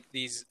 basically like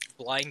these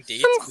blind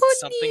dates. When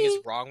something is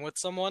wrong with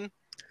someone.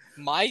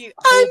 My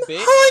whole bit.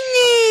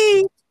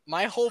 Honey!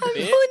 My whole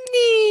bit.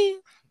 Honey!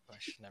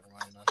 Gosh, never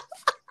mind.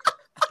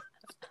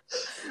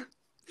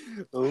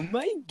 Oh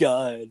my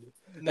god.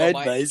 No, my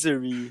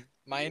Advisory.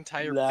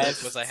 entire Laugh.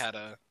 bit was I had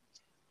to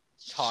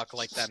talk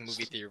like that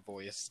movie theater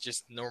voice,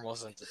 just normal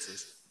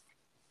sentences.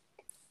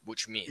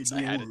 Which means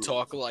I had to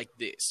talk like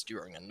this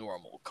during a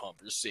normal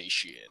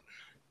conversation.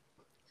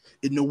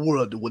 In the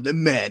world when the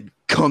man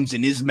comes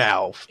in his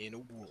mouth. In a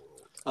world.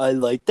 I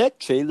like that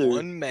trailer,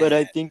 One man. but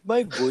I think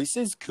my voice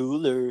is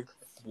cooler.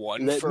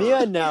 One Let for me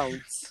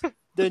announce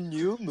the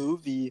new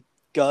movie,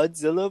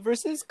 Godzilla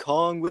vs.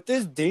 Kong, with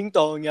his ding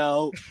dong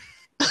out.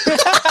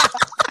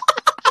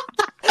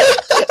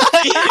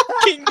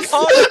 King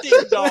Kong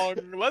Ding Dong.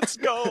 Let's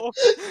go.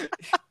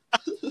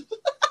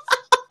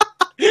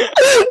 Be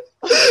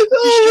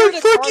sure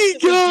to fucking constantly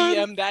God.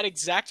 DM that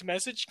exact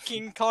message,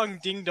 King Kong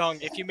Ding Dong,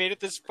 if you made it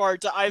this far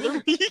to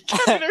either me,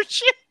 Kevin, or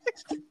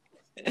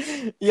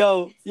Shane.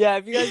 Yo, yeah,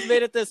 if you guys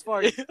made it this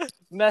far,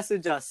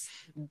 message us.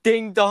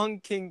 Ding dong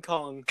King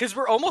Kong. Because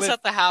we're almost With-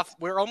 at the half.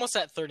 We're almost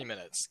at 30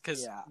 minutes.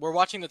 Because Yeah. we're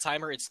watching the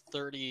timer. It's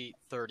 30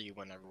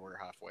 whenever we're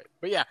halfway.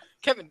 But yeah,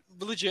 Kevin,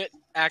 legit,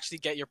 actually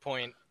get your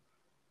point.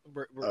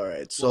 All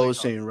right, so I like, was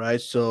saying,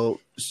 right? So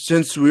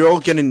since we're all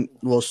getting,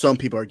 well, some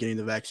people are getting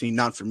the vaccine,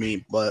 not for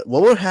me, but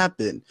what would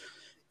happen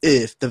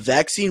if the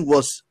vaccine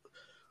was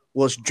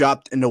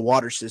dropped in the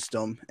water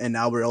system and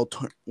now we're all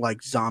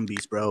like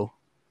zombies, bro?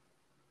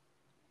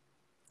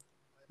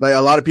 Like a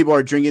lot of people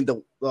are drinking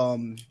the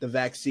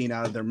vaccine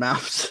out of their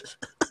mouths.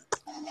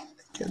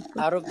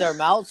 Out of their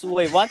mouths?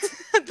 Wait, what?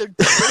 They're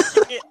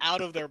drinking it out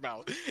of their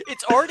mouth.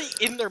 It's already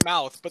in their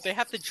mouth, but they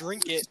have to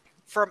drink it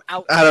from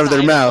Out of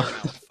their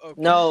mouth. Okay.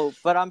 No,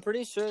 but I'm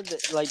pretty sure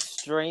that like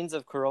strains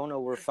of Corona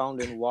were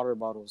found in water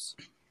bottles,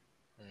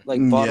 like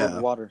bottled Yeah.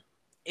 water.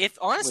 If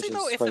honestly Which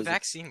though, is if the crazy.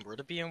 vaccine were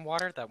to be in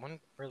water, that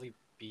wouldn't really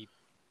be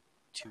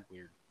too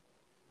weird.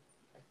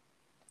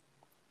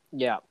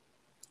 Yeah.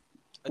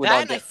 That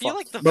Without and I get feel fucked.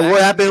 like the But what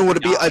vaccine happened would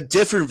it be die. a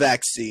different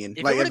vaccine?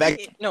 If Like it a were to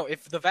be, no,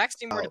 if the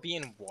vaccine were to be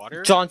in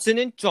water, Johnson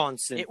and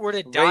Johnson. it were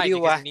to die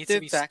because it needs to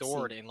be radioactive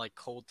stored vaccine. in like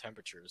cold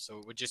temperatures, so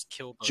it would just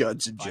kill the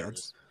Johnson virus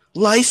Johnson.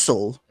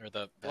 Lysol. or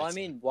the. Well, I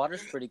vaccine. mean,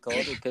 water's pretty cold.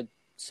 It could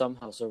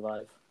somehow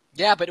survive.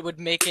 Yeah, but it would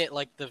make it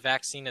like the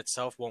vaccine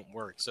itself won't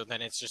work. So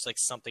then it's just like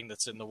something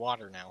that's in the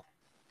water now.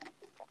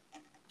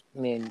 I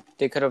mean,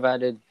 they could have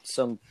added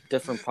some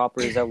different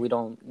properties that we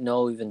don't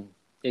know even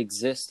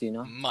exist, you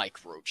know?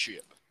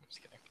 Microchip.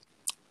 Just kidding.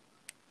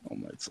 Oh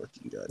my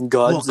fucking god.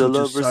 Godzilla Welcome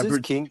to versus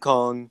Cyber- King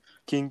Kong.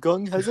 King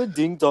Kong has a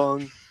ding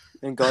dong,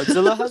 and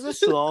Godzilla has a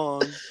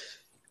schlong.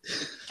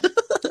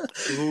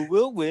 Who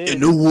will win?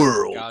 In a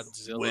world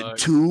Godzilla. when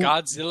two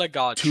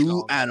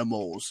Godzilla.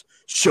 animals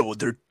show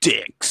their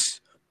dicks.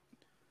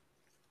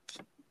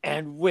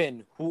 And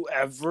win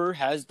whoever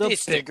has the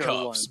bigger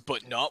one.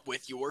 but not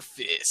with your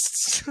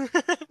fists.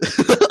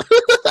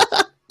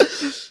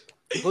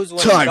 Who's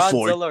winning, Time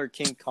for Godzilla or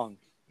King Kong?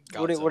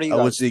 What do you I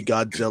would guys? say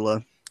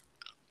Godzilla.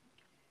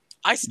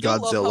 I still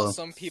love how Godzilla.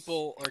 some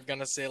people are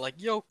gonna say like,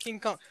 "Yo, King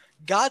Kong."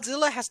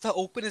 Godzilla has to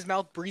open his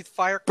mouth, breathe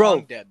fire, Bro.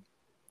 Kong dead.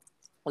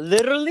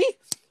 Literally?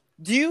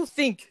 Do you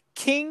think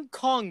King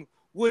Kong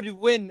would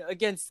win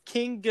against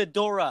King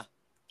Ghidorah?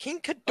 King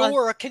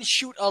Ghidorah can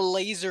shoot a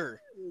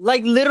laser.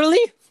 Like, literally,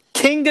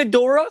 King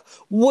Ghidorah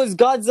was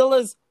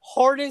Godzilla's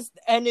hardest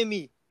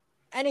enemy.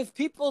 And if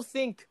people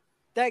think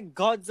that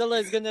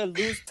Godzilla is gonna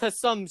lose to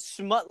some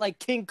schmutt like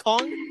King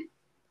Kong,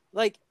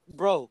 like,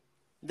 bro,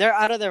 they're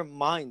out of their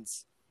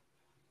minds.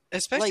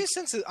 Especially Like-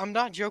 since I'm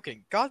not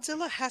joking.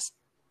 Godzilla has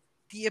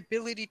the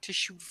ability to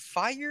shoot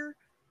fire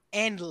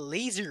and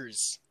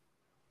lasers.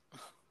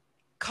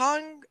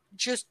 Kong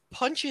just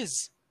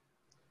punches.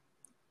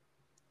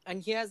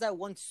 And he has that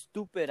one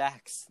stupid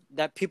axe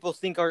that people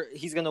think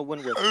he's gonna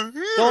win with.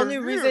 The only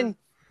reason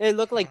it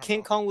looked like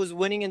King Kong was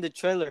winning in the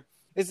trailer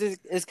is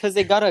because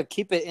they gotta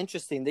keep it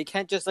interesting. They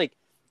can't just like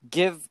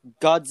give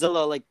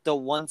Godzilla like the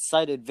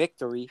one-sided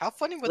victory. How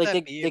funny would Like that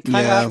they be? they if kind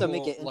of Yeah. have to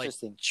make it like,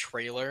 interesting.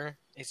 trailer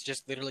is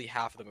just literally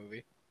half the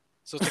movie.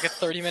 So it's like a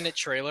 30-minute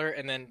trailer,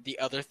 and then the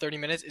other 30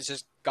 minutes is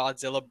just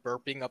Godzilla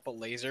burping up a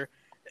laser,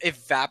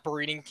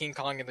 evaporating King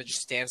Kong, and then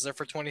just stands there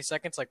for 20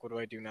 seconds. Like, what do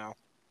I do now?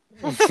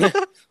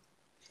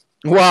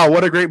 Wow,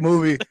 what a great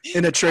movie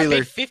in a I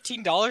trailer. paid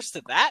 $15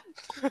 to that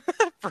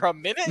for a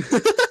minute.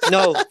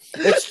 No,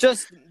 it's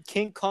just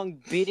King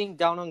Kong beating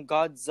down on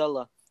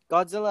Godzilla.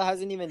 Godzilla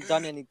hasn't even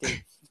done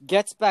anything.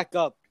 Gets back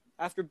up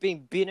after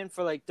being beaten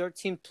for like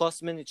 13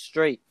 plus minutes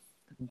straight.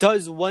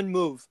 Does one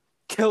move.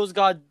 Kills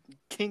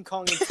King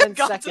Kong in 10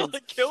 seconds.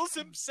 Godzilla kills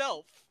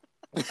himself.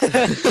 Turn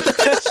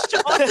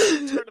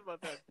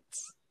about that.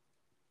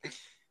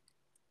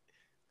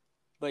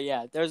 But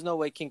yeah, there's no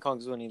way King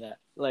Kong's winning that.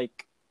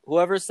 Like,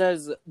 whoever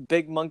says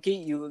big monkey,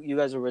 you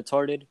guys are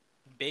retarded.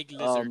 Big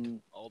lizard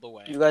all the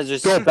way. You guys are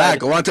Go sped.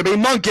 back. I want to be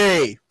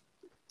monkey.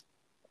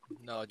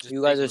 No, just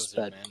You guys big are lizard,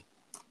 sped. man.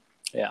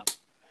 Yeah.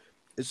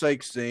 It's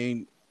like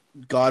saying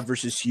God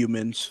versus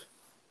humans.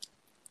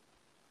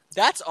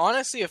 That's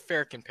honestly a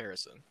fair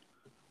comparison.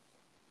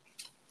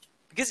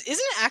 Because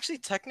isn't it actually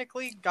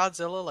technically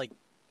Godzilla like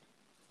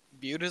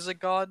viewed as a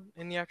god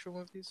in the actual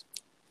movies?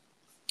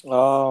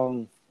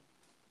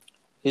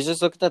 He's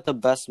just looked at the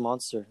best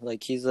monster.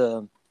 Like he's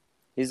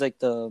like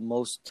the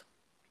most.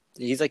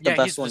 He's like the Yeah,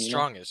 best he's the one. You know?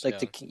 strongest,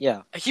 Like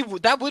yeah.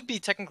 That would be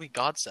technically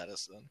god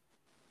status then,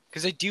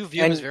 because they do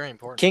view him And as very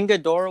important. King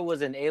Ghidorah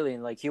was an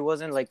alien. Like he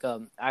wasn't like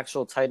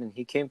actual Titan.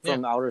 He came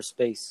from outer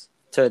space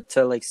to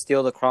like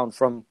steal the crown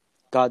from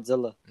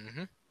Godzilla,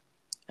 Mm-hmm.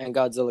 and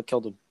Godzilla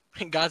killed him.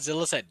 And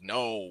Godzilla said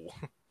no.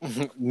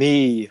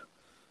 Me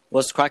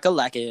was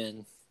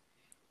crack-a-lackin'.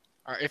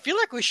 All right, I feel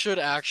like we should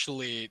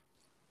actually,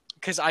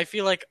 because I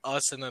feel like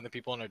us and then the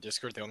people on our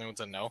Discord, the only ones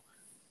that know,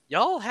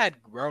 y'all had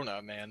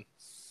Rona, man.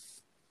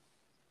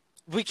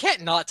 We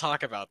can't not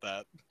talk about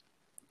that.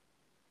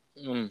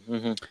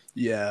 Mm-hmm.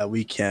 Yeah,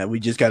 we can't. We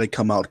just got to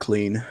come out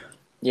clean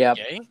Yeah,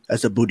 Yay?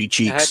 as a booty I had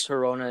cheeks.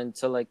 Corona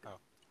until like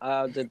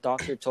the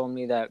doctor told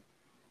me that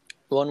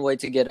one way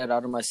to get it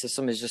out of my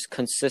system is just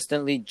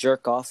consistently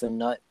jerk off and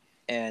nut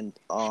and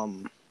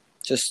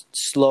just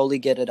slowly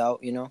get it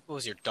out, you know? What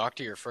was your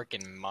doctor? Your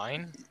freaking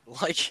mind?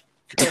 Like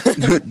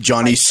Johnny my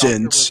doctor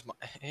Sins. was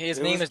his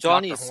It name was is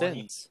Johnny Dr. Horny.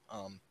 Sins.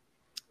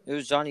 It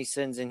was Johnny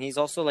Sins, and he's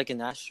also like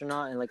an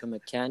astronaut and like a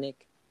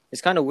mechanic.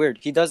 It's kind of weird.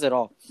 He does it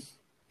all,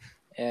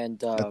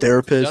 and A He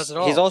therapist. does it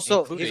all. he's also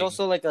including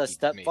like a eat meat.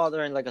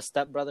 stepfather and like a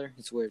stepbrother.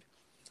 It's weird.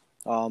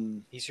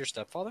 He's your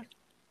stepfather?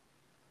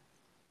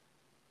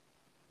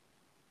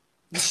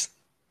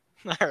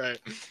 Alright.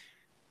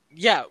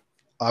 Yeah,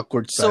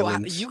 Awkward so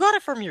silence. you got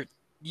it from your...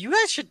 You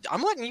guys should...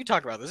 I'm letting you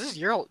talk about this. This is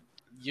your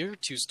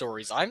two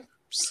stories. I'm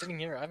sitting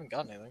here. I haven't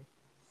got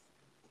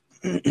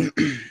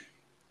anything.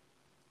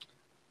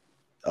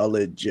 I'll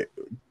let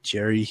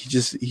Jerry.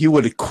 He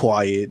went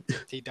quiet.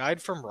 He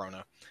died from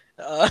Rona.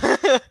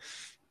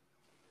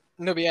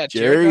 No, but yeah,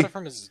 Jerry Jerry? got it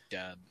from his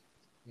dad.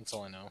 That's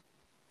all I know.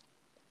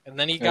 And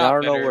then he And got I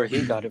don't know better. where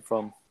he got it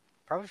from.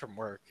 Probably from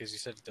work, because he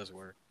said he does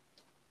work.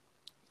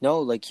 No,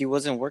 like he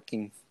wasn't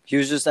working. He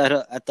was just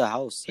at the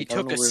house. He Like, I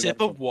don't took know a where he sip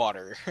got it of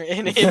water,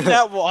 and in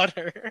that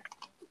water... from.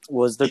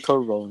 Was the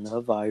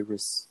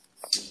coronavirus?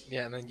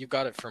 Yeah, and then you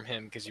got it from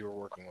him because you were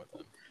working with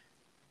him.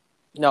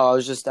 No, I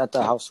was just at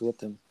the house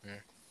with him.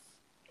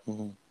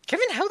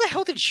 Kevin, how the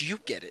hell did you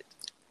get it?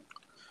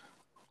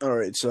 All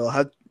right, so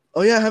I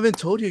haven't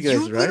told you guys,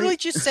 You right? literally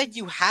just said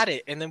you had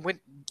it and then went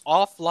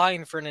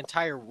offline for an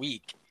entire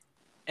week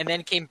and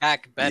then came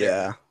back better.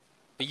 Yeah.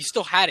 But you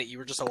still had it. You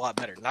were just a lot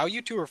better. Now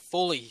you two are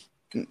fully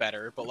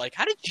better, but like,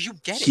 how did you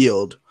get it?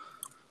 Healed.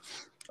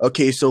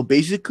 Okay, so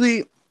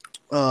basically,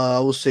 I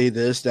will say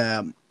this,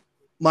 that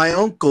my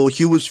uncle,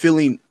 he was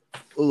feeling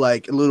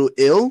like a little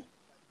ill,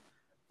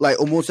 like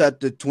almost at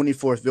the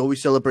 24th. We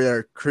always celebrate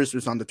our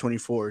Christmas on the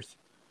 24th.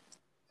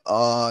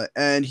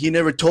 And he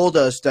never told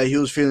us that he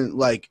was feeling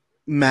like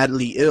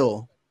madly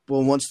ill. But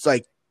once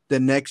like the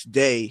next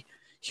day,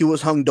 he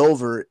was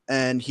hungover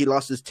and he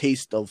lost his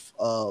taste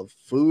of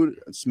food,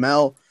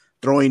 smell,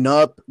 throwing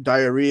up,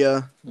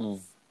 diarrhea,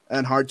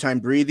 and hard time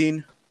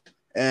breathing.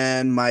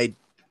 And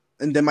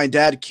then my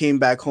dad came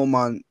back home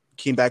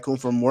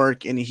from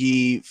work and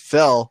he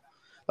fell,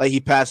 like he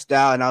passed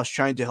out, and I was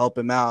trying to help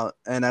him out,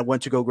 and I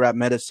went to go grab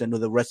medicine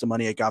with the rest of the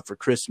money I got for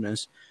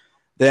Christmas.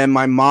 Then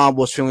my mom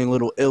was feeling a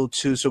little ill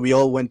too, so we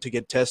all went to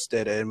get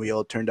tested and we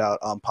all turned out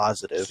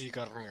positive. So you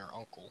got it from your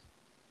uncle.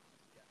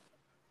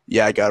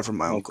 Yeah, I got it from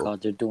my Oh uncle.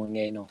 God, they're doing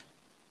anal.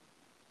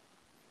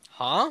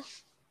 Huh?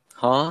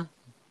 Huh?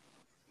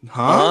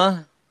 Huh?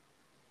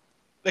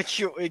 Like,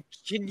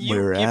 can you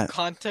Where give at?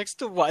 context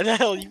to why the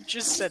hell you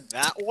just said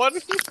that one?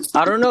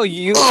 I don't know.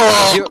 You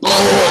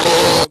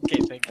Okay,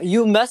 thank you.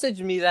 you messaged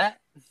me that.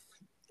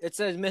 It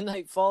says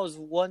Midnight Falls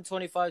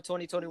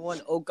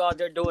 1/25/2021. Oh God,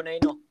 they're doing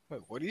anal.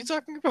 Wait, what are you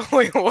talking about?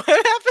 Wait, what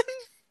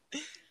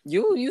happened?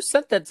 You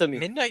sent that to me.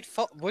 Midnight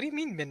Fall? What do you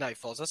mean Midnight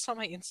Falls? That's not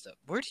my Insta.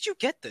 Where did you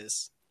get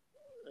this?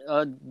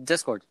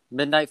 Discord.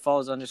 Midnight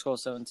Falls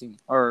 _17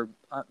 or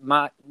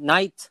my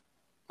night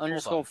Hold _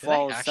 on,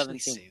 falls did I actually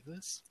 17. say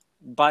this?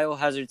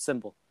 Biohazard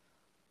symbol.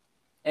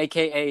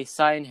 AKA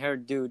cyan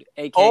haired dude.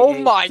 AKA Oh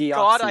my Deoxys.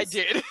 god, I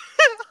did.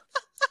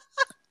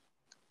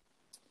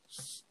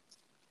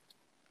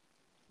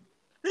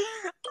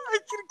 I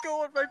can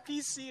go on my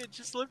PC and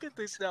just look at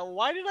this now.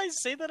 Why did I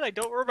say that? I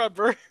don't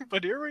remember,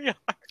 but here we are.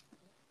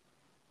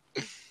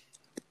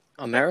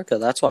 America,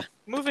 that's why.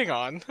 Moving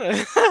on.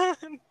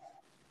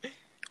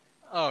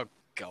 Oh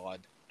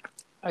god.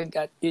 I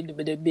got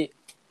it.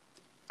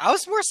 I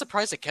was more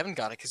surprised that Kevin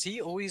got it because he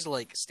always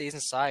like stays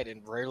inside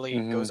and rarely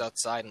goes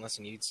outside unless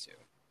he needs to.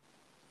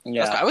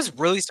 Yeah. I was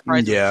really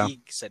surprised Yeah. when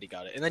he said he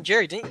got it. And then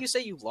Jerry, didn't you say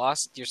you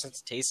lost your sense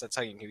of taste? That's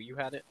how you knew you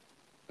had it.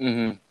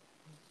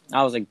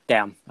 I was like,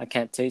 damn, I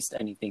can't taste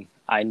anything.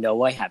 I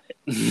know I have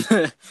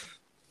it.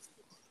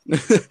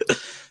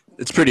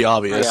 It's pretty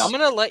obvious. Yeah. I'm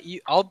gonna let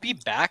you. I'll be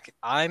back.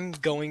 I'm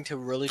going to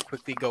really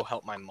quickly go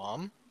help my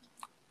mom.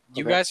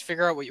 You Okay. guys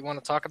figure out what you want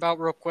to talk about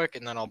real quick,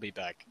 and then I'll be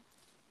back.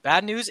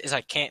 Bad news is I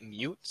can't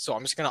mute, so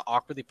I'm just gonna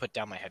awkwardly put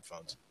down my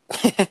headphones.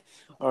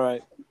 All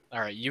right. All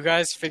right, you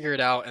guys figure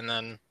it out, and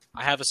then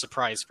I have a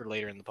surprise for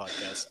later in the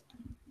podcast.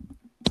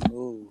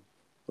 Ooh.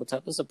 What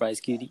type of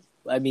surprise, cutie?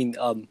 I mean,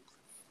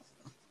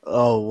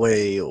 Oh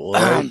wait,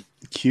 what?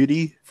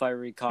 Cutie?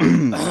 fiery cock.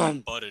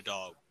 Butter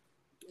dog.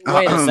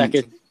 Wait a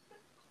second.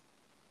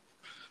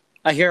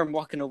 I hear him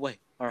walking away.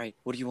 All right,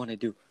 what do you want to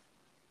do?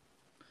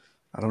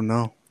 I don't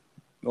know.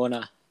 You want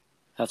to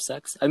have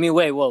sex? I mean,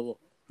 wait, whoa.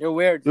 You're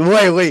weird.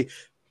 Wait,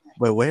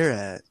 where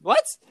at?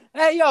 What?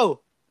 Hey,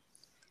 yo.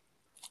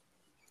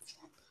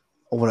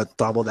 I want to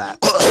double that.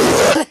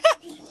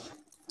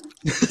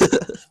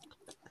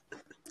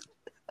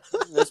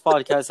 This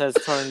podcast has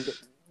turned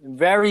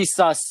very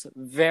sus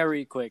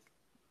very quick.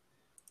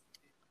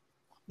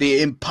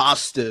 The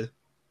imposter.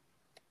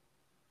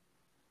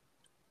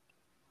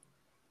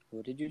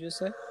 What did you just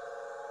say?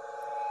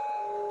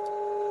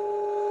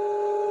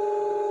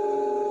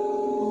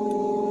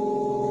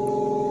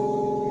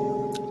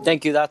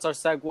 Thank you. That's our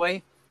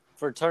segue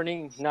for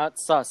turning not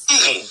sus.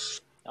 Okay.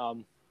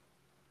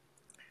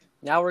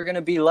 Now we're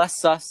gonna be less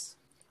sus.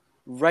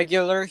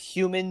 Regular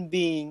human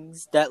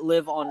beings that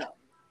live on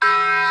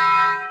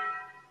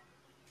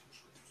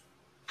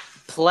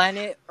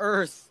planet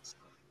Earth.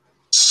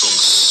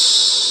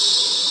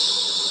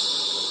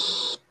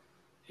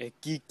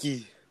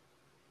 Ekiki.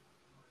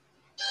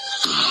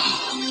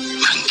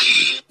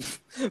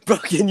 Bro,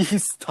 can you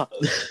stop?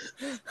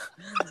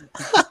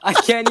 I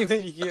can't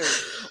even hear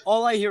it.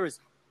 All I hear is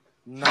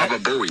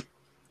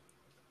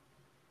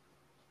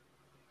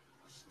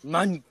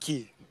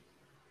monkey.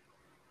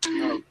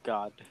 Oh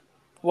God.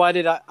 Why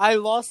did I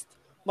lost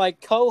my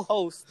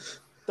co-host,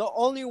 the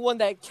only one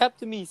that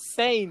kept me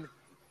sane.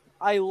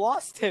 I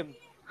lost him.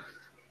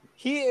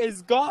 He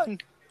is gone.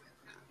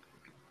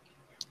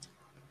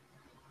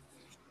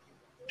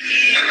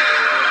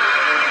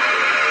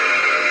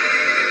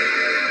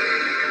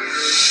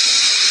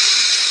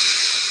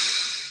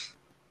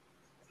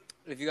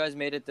 If you guys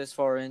made it this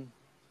far in,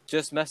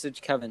 just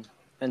message Kevin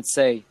and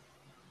say,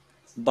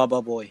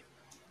 Baba boy.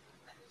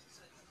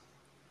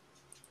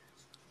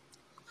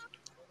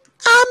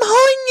 I'm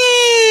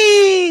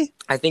horny.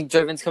 I think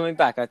Draven's coming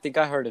back. I think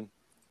I heard him.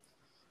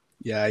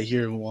 Yeah, I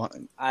hear him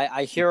walking.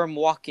 I hear him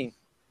walking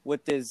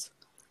with his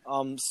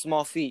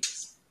small feet.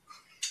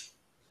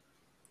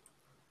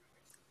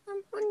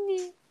 I'm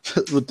horny.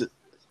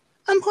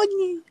 I'm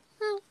horny.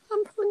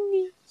 I'm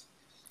horny.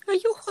 Are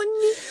you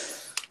horny?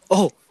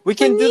 Oh, we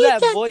can do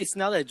that voice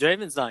now that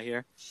Draven's not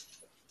here.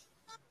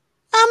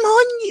 I'm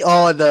horny.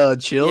 Oh, the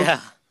chill? Yeah.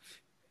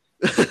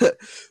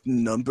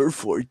 Number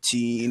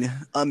 14.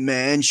 A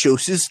man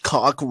shows his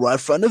cock right in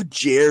front of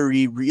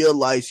Jerry,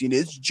 realizing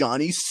it's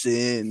Johnny's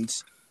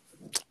sins.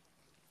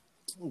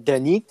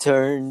 Then he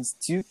turns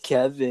to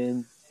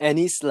Kevin and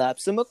he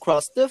slaps him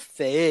across the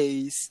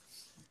face.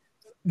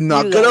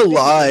 Not He gonna landed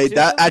lie, into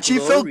that the actually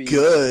glory. felt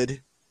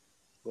good.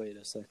 Wait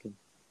a second.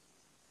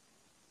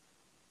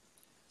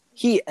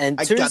 He I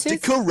enters got the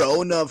his...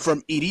 corona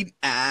from eating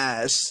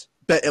ass,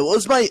 but it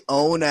was my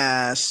own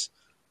ass.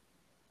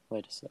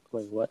 Wait a sec.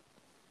 Wait, what?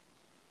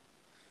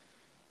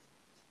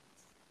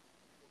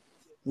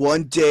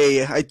 One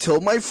day, I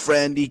told my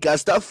friend he got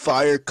that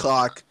fire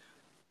cock,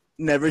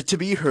 never to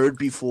be heard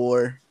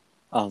before.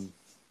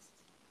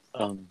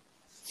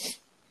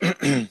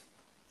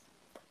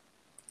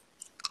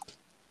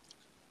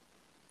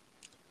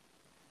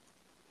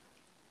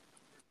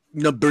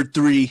 Number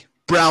 3,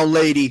 brown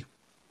lady.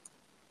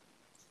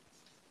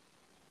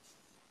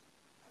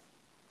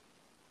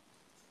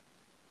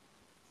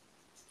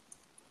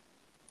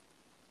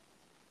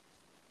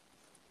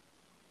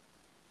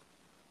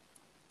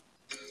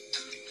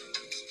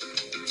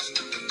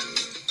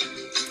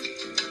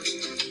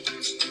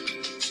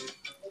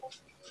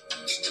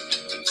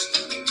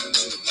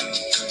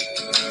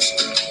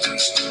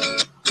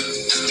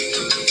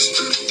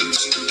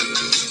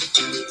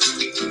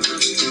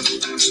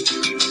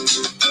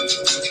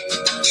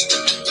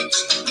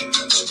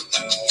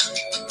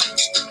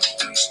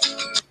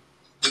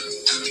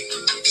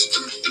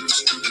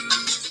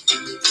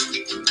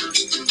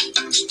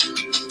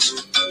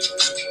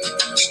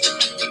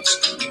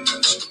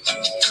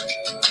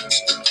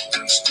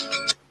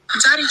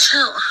 Daddy,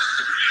 chill.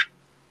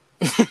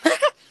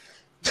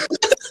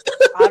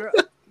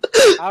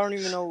 I don't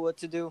even know what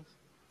to do.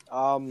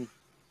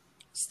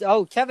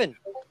 Oh, Kevin,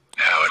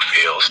 How it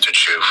feels to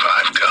chew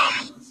 5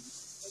 gum.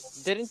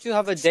 didn't you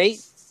have a date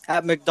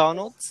at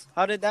McDonald's?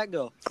 How did that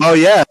go? Oh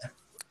yeah,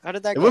 How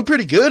did that it go? went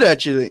pretty good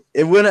actually.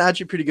 It went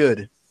actually pretty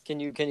good. Can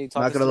you talk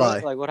Not us gonna through lie.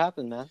 it? Like, what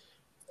happened, man?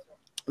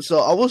 So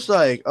I was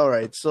like, all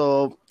right.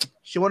 So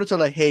she wanted to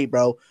like, hey,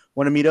 bro,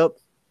 want to meet up?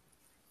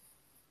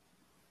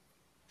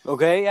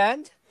 Okay,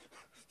 and?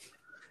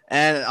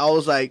 And I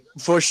was like,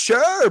 for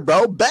sure,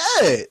 bro,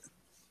 bet.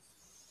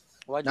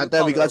 Why'd you Not that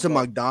call we it got a to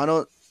bro?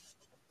 McDonald's.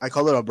 I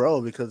call it a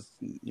bro because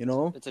you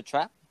know. It's a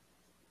trap?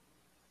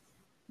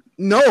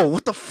 No,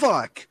 what the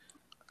fuck?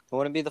 It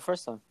wouldn't be the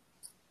first time.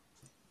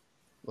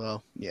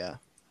 Well, yeah.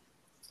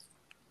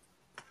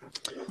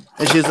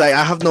 And she's like,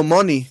 I have no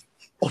money.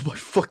 Oh my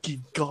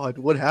fucking god,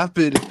 what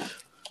happened?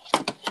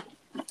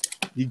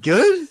 You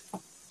good?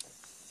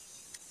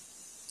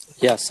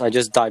 Yes, I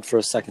just died for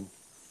a second.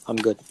 I'm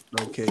good.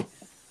 Okay.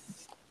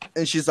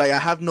 And she's like, I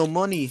have no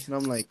money. And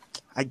I'm like,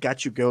 I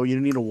got you, girl. You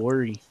don't need to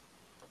worry.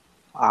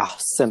 Ah,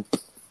 simp.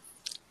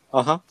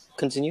 Uh-huh.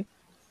 Continue.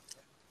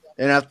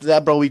 And after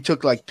that, bro, we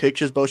took like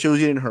pictures, bro. She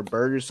was eating her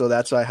burger, so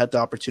that's why I had the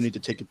opportunity to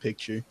take a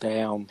picture.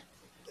 Damn.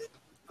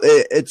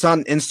 It's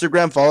on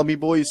Instagram. Follow me,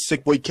 boys.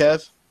 Sick boy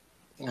Kev.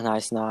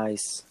 Nice,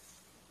 nice.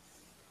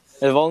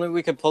 If only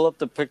we could pull up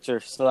the picture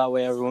so that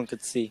way everyone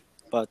could see.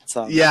 But,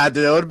 Yeah,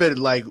 dude, that would have been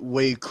like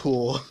way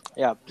cool.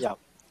 yeah.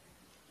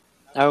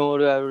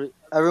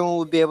 Everyone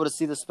would be able to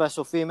see the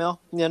special female,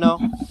 you know?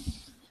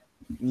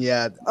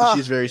 Yeah,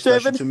 she's very special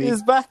David to me.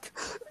 is back.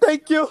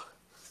 Thank you.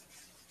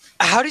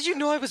 How did you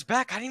know I was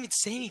back? I didn't even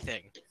say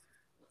anything.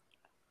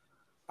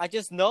 I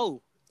just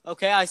know.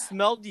 Okay, I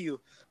smelled you.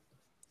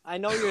 I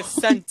know your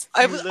scent.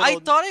 I you little-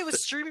 thought I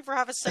was streaming for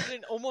half a second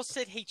and almost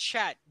said, "Hey,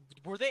 chat,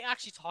 were they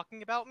actually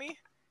talking about me?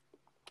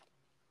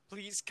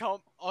 Please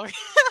come."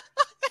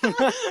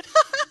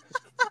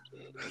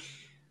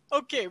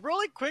 Okay,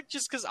 really quick,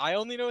 just because I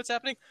only know what's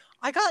happening.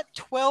 I got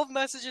 12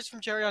 messages from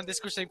Jerry on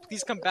Discord saying,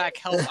 "Please come back,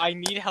 help! I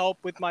need help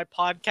with my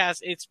podcast.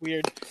 It's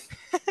weird."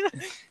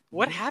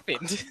 What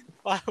happened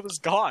while I was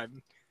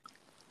gone?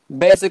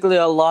 Basically,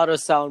 a lot of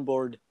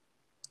soundboard.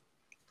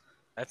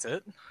 That's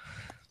it?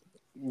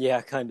 Yeah,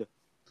 kind of.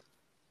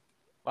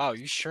 Wow,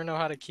 you sure know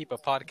how to keep a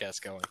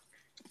podcast going.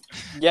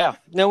 Yeah.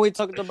 Then we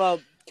talked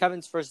about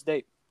Kevin's first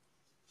date.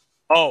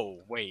 Oh,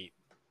 wait.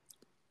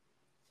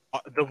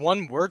 The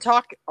one we're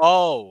talking?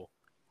 Oh,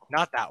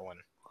 not that one.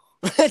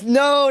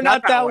 No,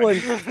 not that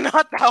one.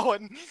 Not that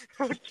one.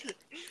 I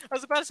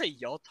was about to say,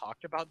 y'all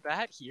talked about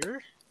that here?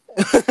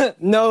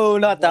 No,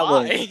 not that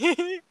one.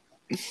 Why?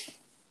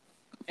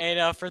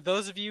 And for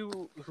those of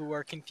you who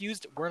are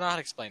confused, we're not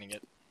explaining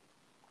it.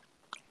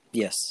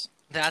 Yes.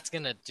 That's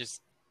gonna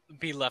just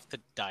be left to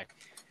die.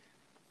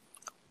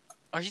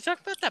 Are you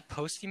talking about that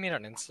post you made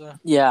on Insta?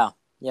 Yeah.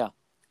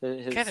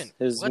 Kevin,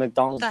 his what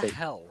McDonald's the date.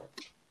 hell?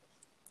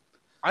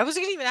 I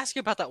wasn't gonna even ask you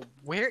about that.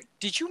 Where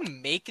did you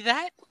make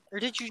that, or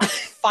did you just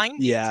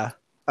find it? Yeah,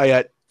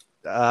 I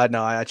got.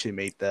 No, I actually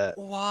made that.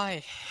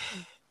 Why?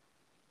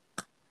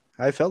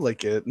 I felt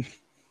like it.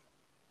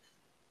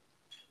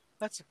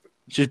 That's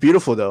She's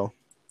beautiful though.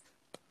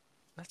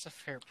 a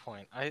fair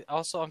point.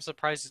 I'm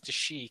surprised it's a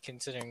she,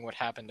 considering what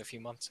happened a few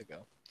months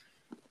ago.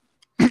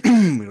 We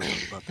don't worry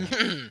about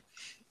that.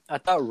 I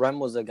thought Rem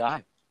was a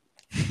guy.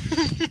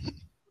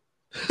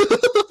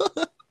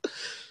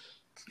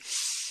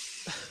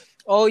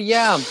 Oh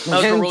yeah. That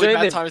was a really bad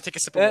David, time to take a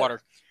sip of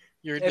water.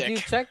 You're a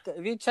If dick.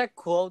 you check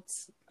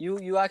quotes,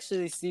 you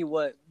actually see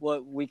what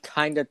we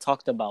kind of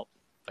talked about.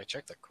 I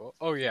checked that quote.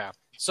 Oh yeah.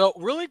 So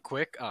really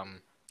quick,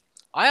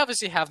 I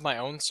obviously have my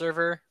own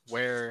server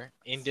where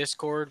in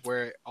Discord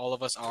where all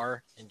of us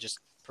are and just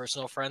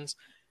personal friends.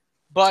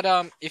 But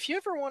if you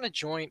ever want to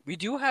join, we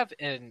do have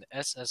an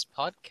SS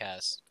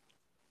podcast,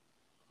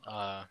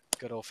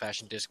 good old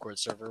fashioned Discord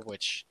server.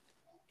 Which,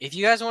 if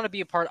you guys want to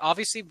be a part,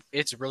 obviously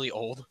it's really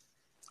old,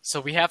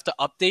 so we have to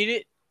update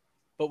it.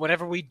 But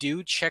whenever we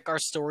do check our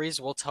stories,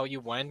 we'll tell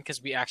you when,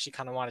 because we actually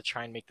kind of want to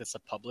try and make this a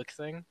public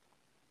thing.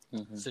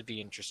 Mm-hmm. This would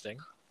be interesting.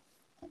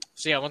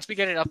 So yeah, once we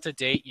get it up to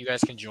date, you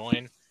guys can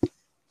join.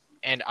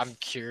 And I'm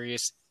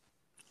curious.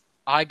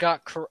 I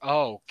got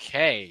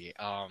okay.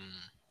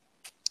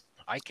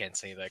 I can't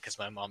say that because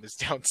my mom is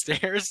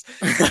downstairs.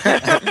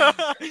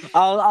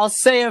 I'll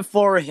say it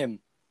for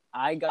him.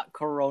 I got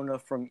corona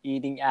from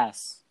eating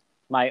ass.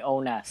 My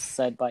own ass,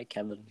 said by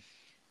Kevin.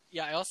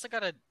 Yeah, I also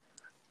got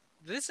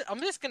this. I'm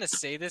just gonna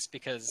say this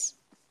because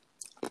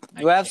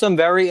You have some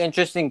very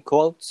interesting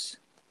quotes.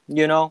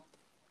 You know,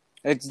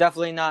 it's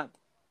definitely not.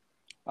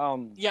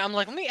 Yeah, I'm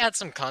like, let me add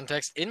some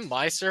context. In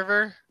my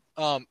server,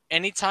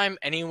 anytime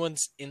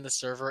anyone's in the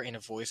server in a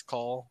voice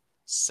call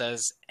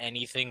says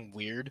anything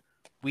weird,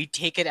 we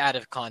take it out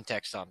of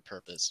context on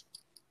purpose.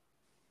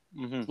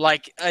 Mm-hmm.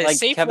 Like a Like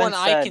safe Kevin one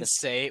I said- can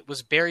say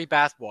was Barry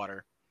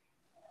Bathwater.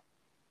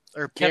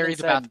 Or Kevin Barry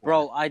the said, Bathwater.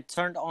 "Bro, I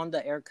turned on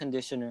the air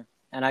conditioner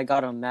and I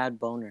got a mad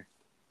boner."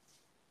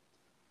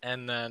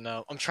 And then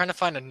I'm trying to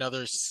find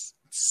another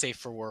safe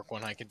for work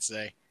one I could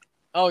say.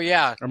 Oh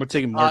yeah, I'm gonna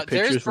take more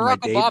there's pictures for my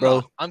Barack date, Obama.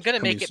 bro. I'm gonna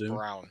Coming make it soon.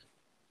 brown.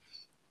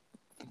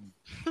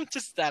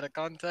 Just out of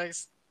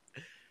context.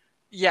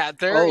 Yeah,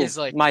 there is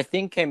like my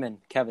thing came in,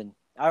 Kevin.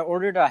 I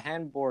ordered a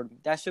handboard.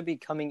 That should be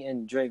coming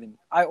in, Draven.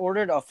 I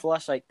ordered a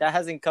flashlight. That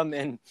hasn't come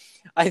in.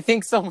 I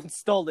think someone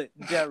stole it,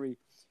 Jerry.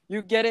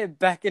 You get it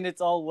back and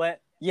it's all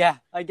wet. Yeah,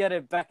 I get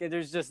it back and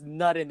there's just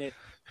nut in it.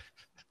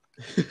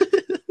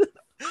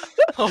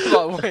 Hold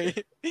on,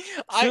 wait.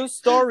 True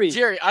story.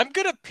 Jerry, I'm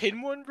gonna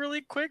pin one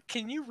really quick.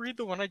 Can you read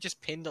the one I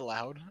just pinned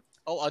aloud?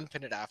 I'll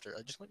unpin it after.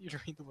 I just want you to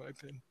read the one I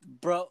pinned.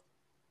 Bro.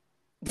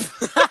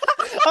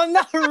 I'm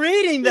not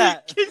reading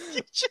that. Can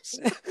you just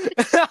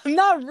I'm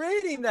not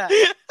reading that.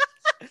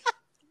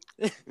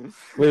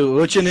 Wait,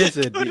 which one is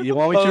it? You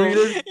want me to read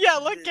it? Yeah,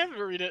 let Kevin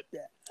read it.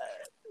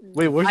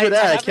 Wait, where's it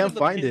at? I have it can't in the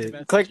find pinned it.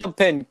 message. Click the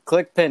pin.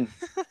 Click pin.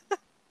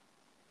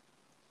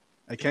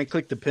 I can't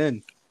click the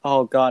pin.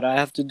 Oh god, I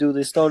have to do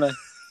this, don't I?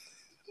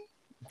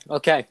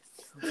 Okay.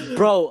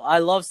 Bro, I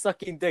love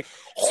sucking dick.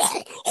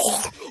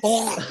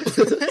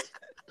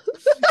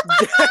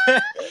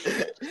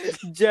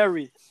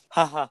 Jerry.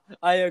 Haha,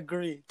 I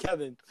agree.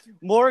 Kevin.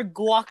 More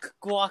guac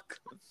guac.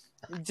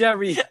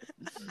 Jerry.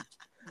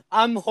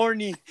 I'm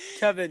horny.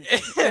 Kevin.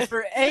 If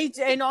her age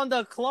ain't on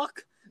the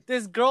clock,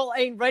 this girl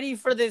ain't ready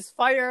for this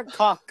fire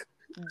cock.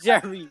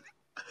 Jerry.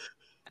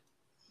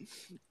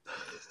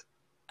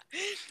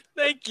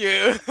 Thank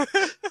you.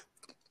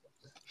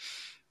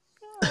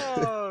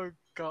 Oh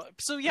god.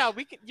 So yeah,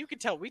 you can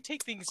tell we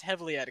take things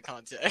heavily out of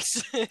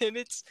context, and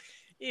it's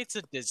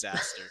a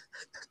disaster.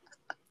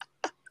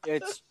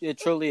 It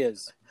truly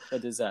is a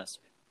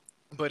disaster.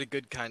 But a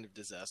good kind of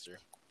disaster.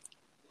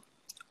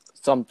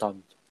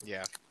 Sometimes.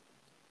 Yeah.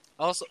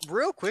 Also,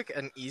 real quick,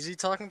 an easy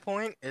talking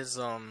point is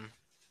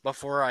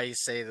before I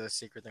say the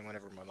secret thing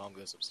whenever my mom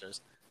goes upstairs.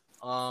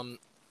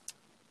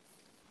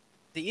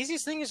 The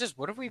easiest thing is just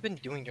what have we been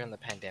doing during the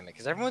pandemic?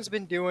 Because everyone's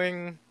been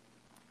doing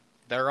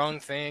their own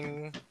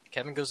thing.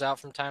 Kevin goes out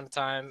from time to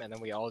time, and then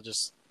we all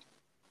just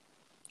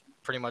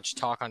pretty much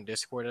talk on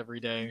Discord every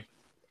day.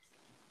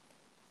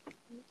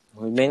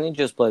 We mainly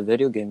just play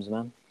video games,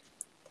 man.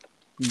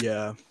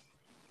 Yeah.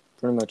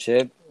 Pretty much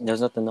it.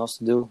 There's nothing else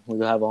to do. We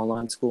have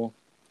online school.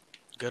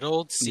 Good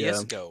old Yeah.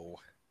 CS:GO.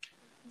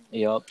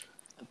 Yup.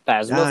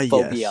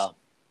 Phasmophobia. yes.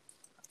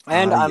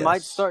 And I might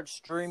Yes. start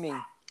streaming.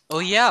 Oh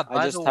yeah, I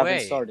by just the haven't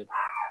way, started.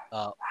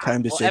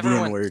 Time to well, say the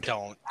everyone, N-word.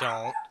 don't, Wait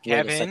a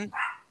Kevin. second.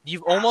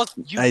 You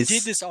I did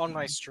s- this on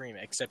my stream,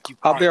 except you.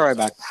 I'll be right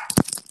paused.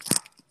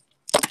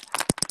 back.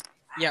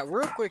 Yeah,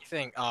 real quick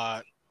thing.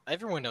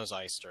 Everyone knows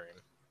I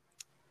stream,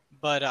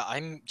 but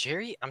I'm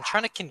Jerry. I'm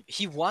trying to.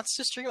 He wants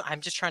to stream.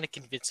 I'm just trying to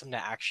convince him to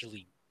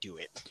actually do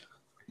it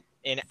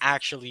and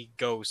actually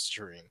go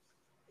stream.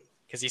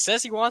 Because he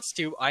says he wants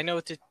to. I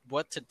know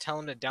what to tell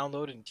him to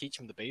download and teach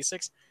him the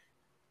basics.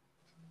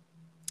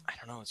 I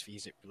don't know. It's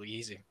really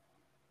easy.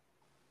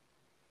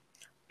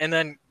 And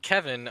then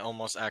Kevin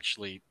almost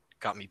actually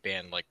got me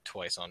banned like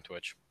twice on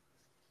Twitch.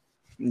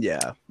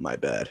 Yeah, my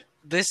bad.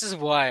 This is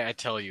why I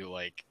tell you,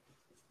 like,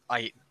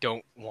 I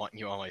don't want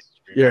you on my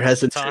stream You're all the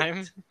hesitant.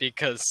 time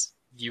because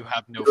you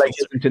have no Like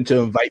filter. hesitant to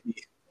invite me.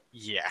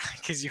 Yeah,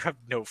 because you have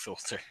no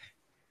filter.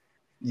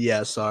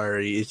 Yeah,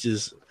 sorry. It's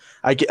just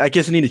I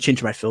guess I need to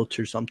change my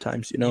filter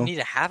sometimes. You know. You need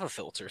to have a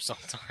filter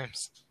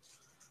sometimes.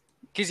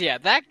 Because, yeah,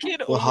 that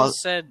kid Well,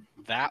 almost said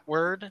that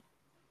word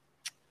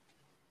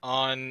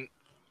on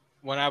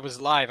when I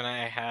was live,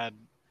 and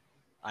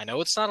I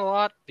know it's not a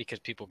lot because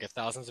people get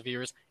thousands of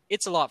viewers.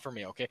 It's a lot for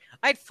me, okay?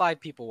 I had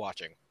 5 people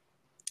watching,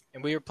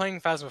 and we were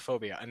playing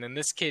Phasmophobia, and then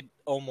this kid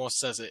almost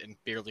says it and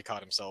barely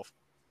caught himself.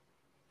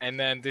 And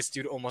then this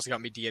dude almost got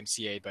me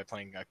DMCA'd by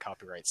playing a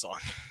copyright song.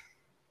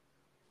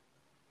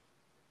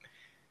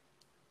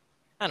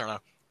 I don't know.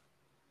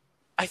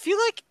 I feel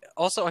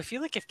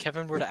like if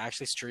Kevin were to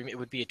actually stream, it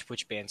would be a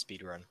Twitch ban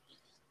speedrun.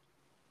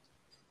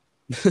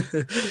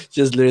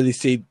 Just literally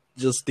say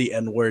just the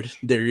N-word.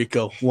 There you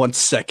go. 1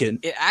 second.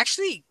 It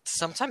actually,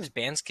 sometimes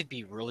bans could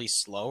be really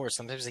slow, or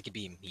sometimes they could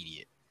be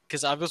immediate.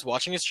 Because I was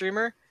watching a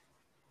streamer,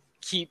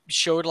 he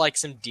showed like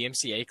some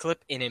DMCA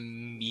clip, and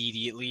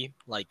immediately,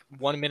 like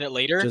 1 minute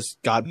later,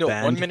 Just got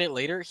banned. 1 minute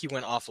later, he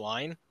went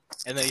offline,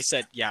 and then he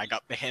said, "Yeah, I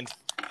got banned."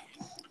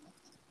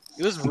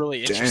 It was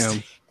really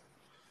interesting.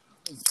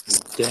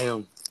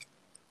 Damn.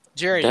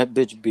 Jerry, That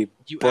bitch be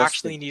you busted.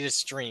 actually need to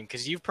stream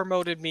because you've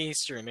promoted me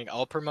streaming.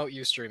 I'll promote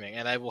you streaming,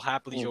 and I will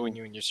happily join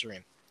you in your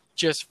stream.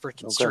 Just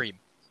freaking Okay. stream.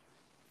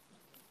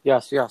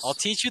 Yes. I'll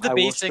teach you the I will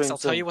basics. stream I'll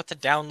tell soon. you what to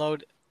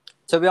download.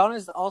 To be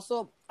honest,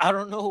 also, I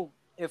don't know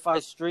if I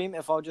stream,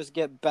 if I'll just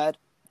get bad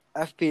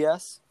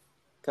FPS,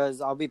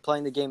 because I'll be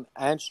playing the game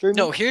and streaming.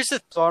 No, here's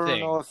the So I don't thing.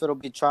 know if it'll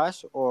be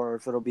trash or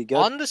if it'll be good.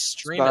 On the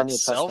stream but I need to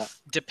test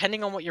itself,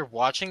 depending on what you're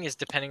watching, is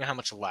depending on how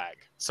much lag.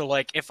 So,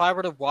 like, if I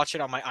were to watch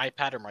it on my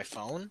iPad or my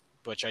phone,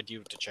 which I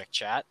do to check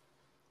chat,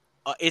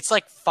 it's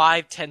like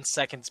 5-10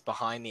 seconds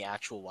behind the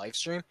actual live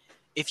stream.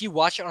 If you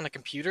watch it on a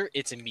computer,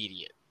 it's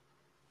immediate.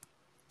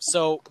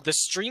 So, the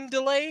stream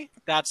delay,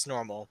 that's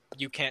normal.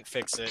 You can't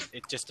fix it.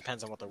 It just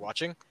depends on what they're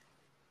watching.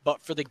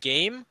 But for the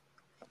game,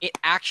 it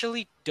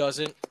actually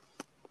doesn't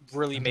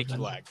really make you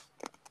lag.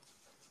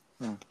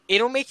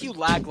 It'll make you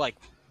lag like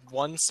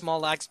one small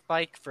lag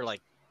spike for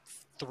like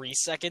 3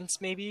 seconds,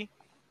 maybe.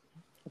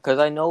 Because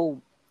I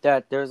know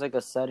that there's like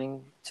a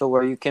setting to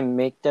where you can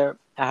make there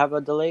have a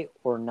delay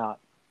or not.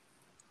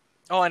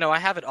 Oh, I know. I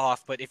have it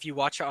off, but if you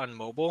watch it on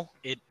mobile,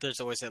 there's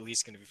always at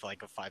least going to be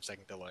like a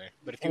 5-second delay.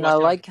 But if you And watch I it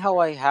on like how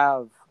I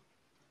have,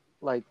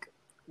 like,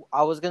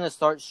 I was gonna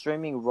start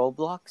streaming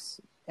Roblox,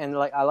 and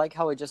like I like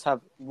how I just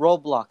have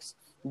Roblox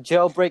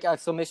jailbreak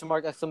exclamation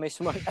mark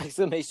exclamation mark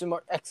exclamation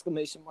mark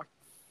exclamation mark.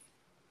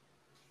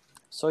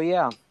 So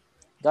yeah,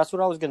 that's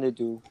what I was gonna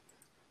do.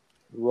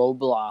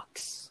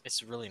 Roblox.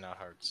 it's really not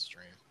hard to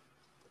stream.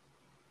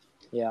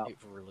 Yeah. It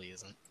really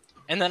isn't.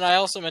 And then I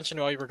also mentioned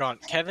while you were gone,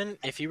 Kevin,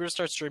 if he were to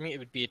start streaming, it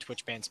would be a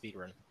Twitch ban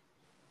speedrun.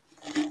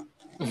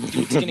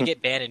 He's going to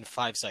get banned in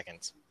 5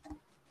 seconds.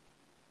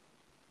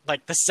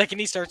 Like, the second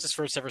he starts his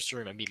first ever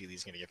stream, immediately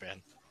he's going to get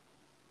banned.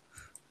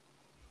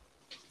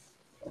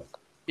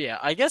 Yeah,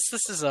 I guess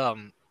this is,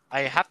 I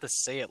have to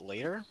say it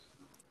later,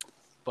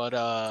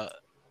 but,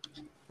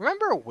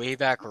 remember way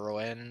back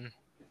when,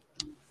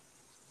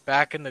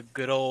 back in the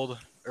good old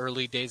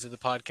early days of the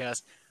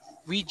podcast,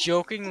 we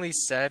jokingly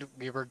said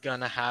we were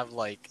gonna have,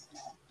 like,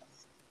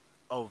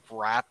 a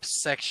rap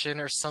section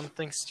or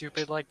something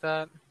stupid like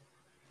that?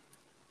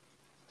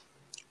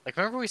 Like,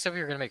 remember we said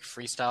we were gonna make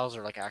freestyles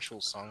or, like,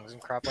 actual songs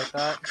and crap like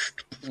that?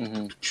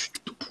 Mm-hmm.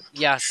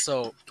 Yeah,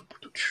 so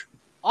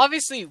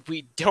obviously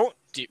we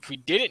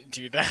didn't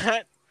do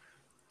that,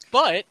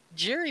 but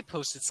Jerry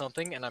posted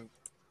something, and I'm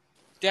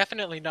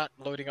definitely not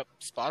loading up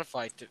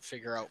Spotify to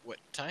figure out what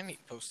time he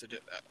posted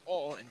it at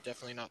all, and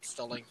definitely not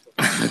stalling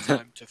for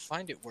time to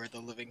find it. Where the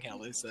living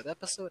hell is that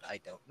episode? I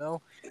don't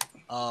know.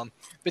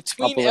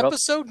 Between pull it up.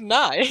 episode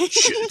 9,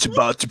 Shit's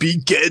about to be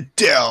get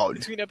down.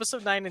 between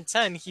episode 9 and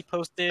 10, he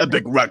posted.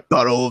 Epic rock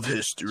battle of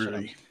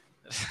history.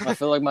 I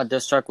feel like my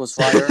diss track was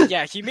fire.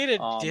 Yeah, he made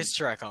a Um, diss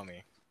track on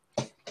me,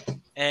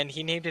 and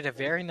he named it a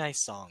very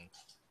nice song.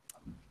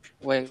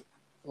 Wait,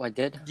 I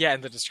did? Yeah, in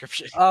the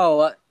description.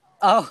 Oh,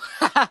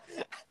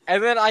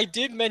 And then I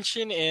did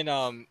mention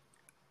in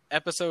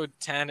episode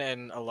 10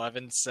 and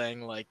 11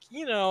 saying, like,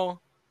 I'll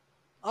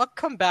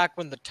come back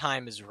when the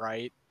time is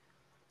right.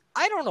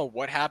 I don't know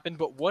what happened,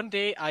 but one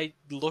day I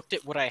looked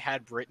at what I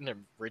had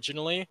written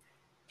originally,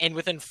 and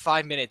within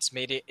 5 minutes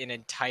made it an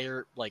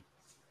entire, like,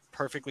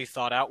 perfectly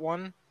thought out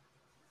one,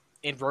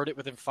 and wrote it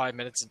within 5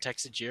 minutes and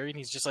texted Jerry, and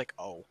he's just like,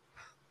 oh,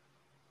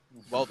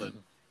 well then.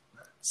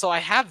 So I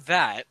have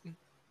that,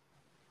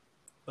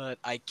 but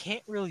I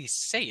can't really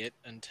say it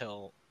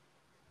until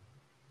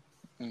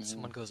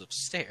someone goes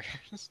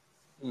upstairs.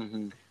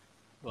 Mm-hmm.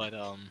 But,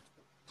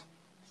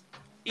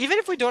 even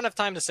if we don't have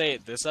time to say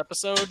it this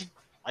episode,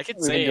 I could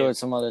We say can do it. it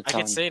some other I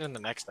time. could say it in the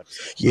next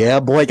episode. Yeah,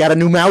 boy, got a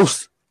new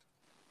mouse.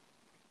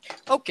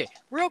 Okay,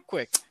 real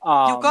quick. You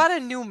Um, got a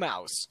new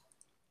mouse,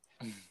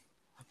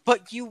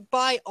 but you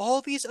buy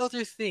all these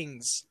other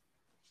things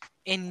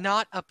and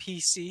not a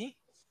PC?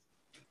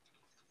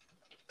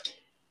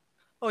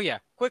 Oh yeah,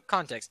 quick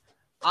context.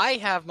 I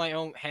have my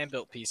own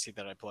hand-built PC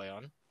that I play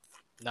on.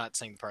 Not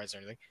saying the price or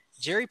anything.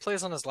 Jerry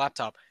plays on his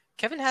laptop.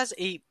 Kevin has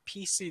a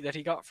PC that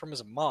he got from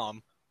his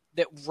mom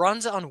that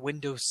runs on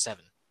Windows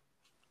 7.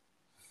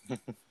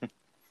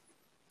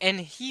 And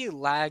he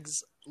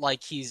lags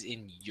like he's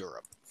in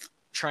Europe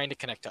trying to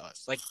connect to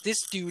us. Like,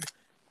 this dude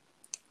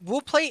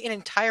will play an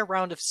entire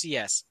round of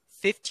CS,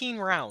 15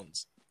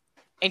 rounds,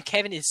 and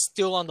Kevin is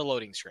still on the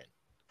loading screen.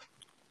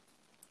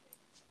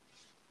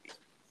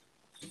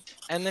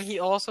 And then he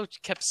also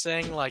kept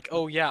saying, like,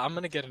 oh yeah, I'm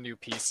gonna get a new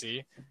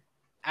PC.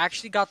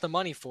 Actually got the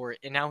money for it,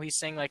 and now he's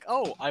saying, like,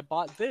 oh, I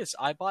bought this,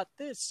 I bought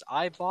this,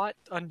 I bought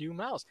a new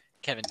mouse.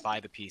 Kevin, buy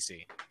the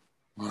PC.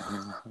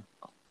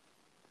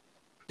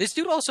 This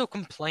dude also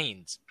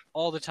complains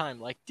all the time,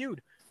 like,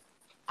 dude,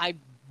 I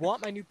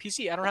want my new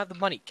PC, I don't have the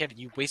money. Kevin,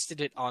 you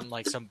wasted it on,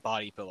 like, some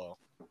body pillow.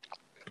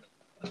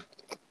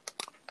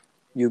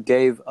 you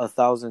gave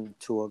 1,000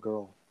 to a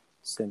girl.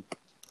 Simp.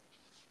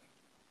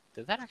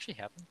 Did that actually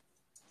happen?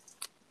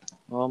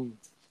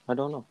 I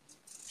don't know.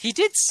 He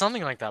did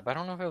something like that, but I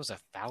don't know if it was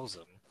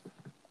 1,000.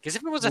 Because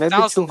if it was Maybe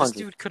 1,000, this 200.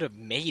 dude could have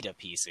made a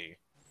PC.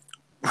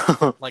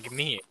 Like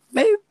me.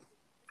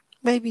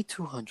 Maybe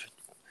 200.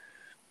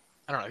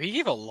 I don't know. He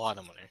gave a lot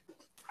of money.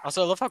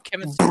 Also, I love how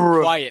Kevin's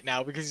Bruh. quiet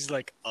now because he's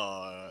like,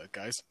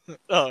 guys.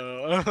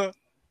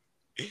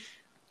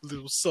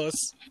 Little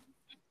sus.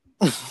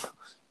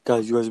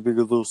 Guys, you guys are being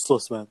a little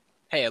sus, man.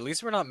 Hey, at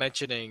least we're not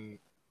mentioning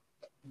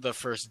the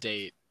first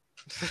date.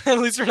 At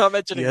least we're not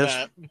mentioning Yes.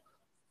 that.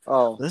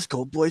 Oh, Let's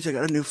go, boys. I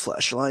got a new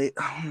flashlight.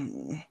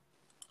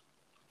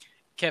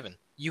 Kevin,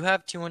 you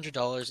have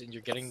 $200 and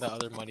you're getting the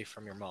other money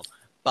from your mom.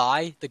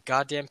 Buy the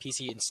goddamn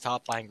PC and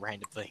stop buying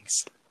random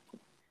things.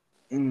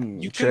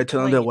 You Should I can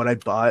tell them play- that what I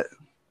bought?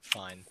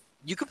 Fine.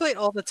 You can play it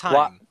all the time.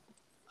 What?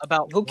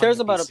 About who cares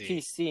wanting about a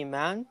PC,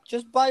 man?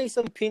 Just buy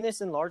some penis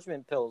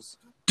enlargement pills.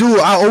 Dude,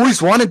 I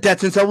always wanted that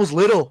since I was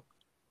little.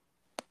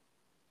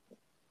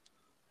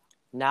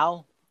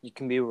 Now you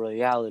can be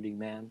reality,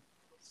 man.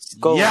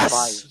 Go Yes!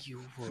 buy it.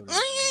 You were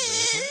little?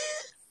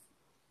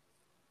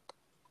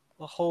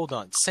 Well, hold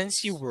on.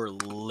 Since you were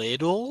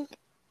little?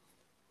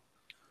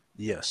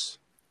 Yes.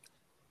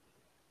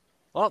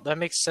 Well, that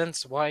makes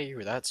sense why you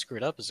were that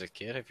screwed up as a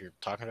kid if you're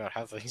talking about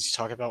how things you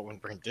talk about when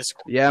we're in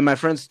Discord. Yeah, my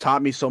friends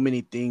taught me so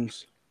many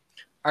things.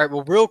 All right,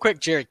 well, real quick,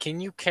 Jared, can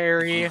you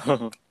carry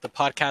the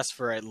podcast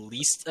for at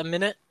least a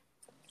minute?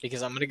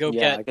 Because I'm going to go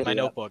Yeah, I get can my do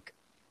that. notebook.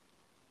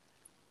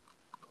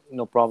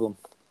 No problem.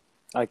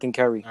 I can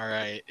carry. All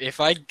right. If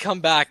I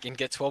come back and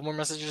get 12 more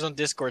messages on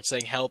Discord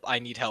saying, help, I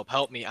need help,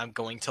 help me, I'm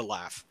going to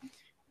laugh.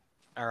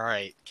 All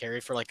right.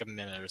 Carry for like a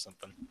minute or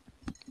something.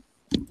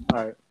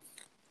 All right.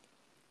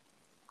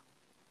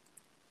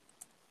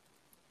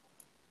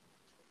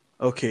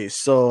 Okay,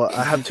 so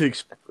I have to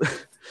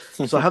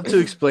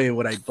explain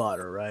what I bought,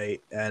 all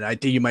right? And I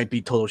think you might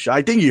be total shock.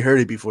 I think you heard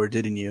it before,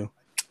 didn't you?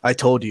 I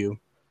told you.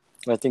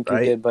 I think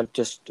Right? you did, but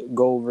just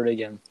go over it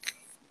again.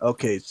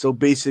 Okay, so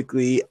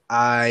basically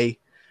I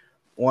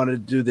wanted to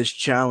do this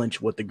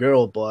challenge with the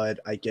girl, but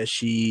I guess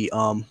she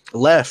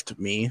left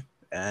me,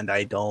 and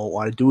I don't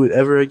want to do it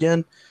ever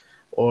again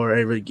or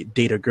ever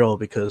date a girl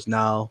because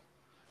now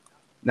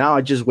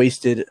I just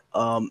wasted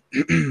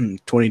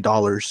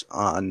 $20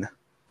 on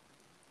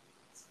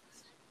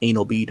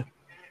anal bead.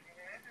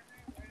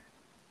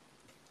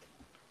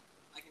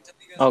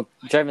 Oh,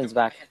 Trevin's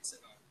back.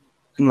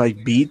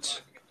 Like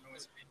beads,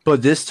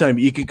 but this time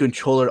you can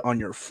control it on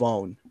your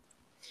phone.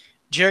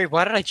 Jerry,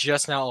 why did I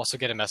just now also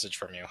get a message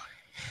from you?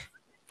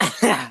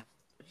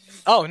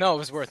 Oh, no, it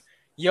was worth.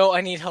 Yo,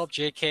 I need help,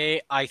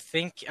 JK. I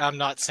think I'm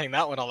not saying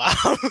that one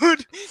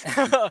aloud.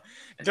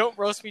 Don't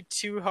roast me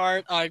too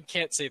hard. I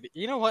can't say that.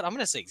 You know what? I'm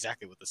going to say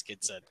exactly what this kid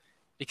said.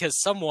 Because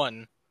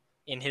someone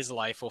in his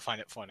life will find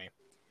it funny.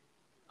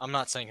 I'm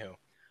not saying who.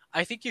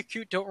 I think you're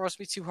cute. Don't roast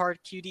me too hard.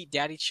 Cutie,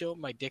 daddy chill.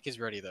 My dick is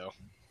ready, though.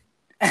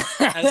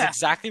 That's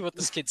exactly what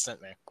this kid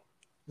sent me.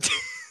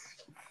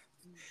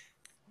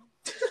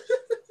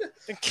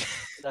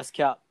 That's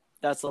cap.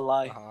 That's a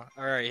lie. Uh-huh.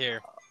 All right,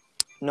 here.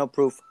 No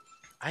proof.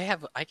 I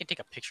can take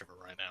a picture of it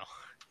right now.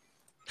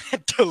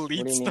 What do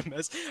you Deletes the mean?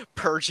 mess.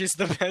 Purges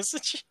the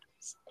messages.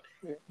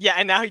 Yeah,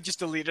 and now he just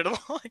deleted them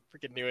all. I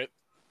freaking knew it.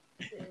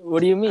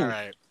 What do you mean? All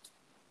right.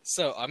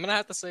 So I'm gonna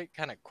have to say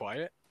kind of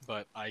quiet,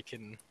 but I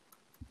can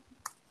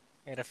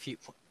And a few.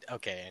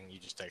 Okay, and you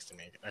just texted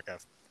me. Okay.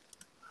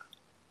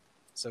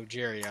 So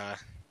Jerry,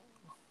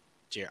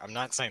 I'm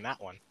not saying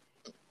that one.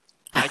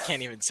 I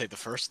can't even say the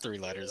first 3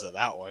 letters of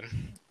that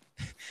one.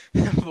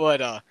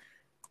 But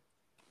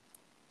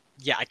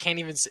yeah, I can't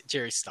even say.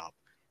 Jerry, stop.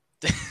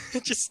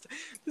 Just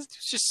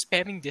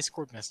spamming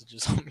Discord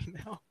messages on me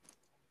now.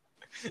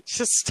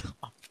 Just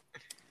stop.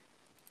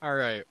 All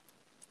right.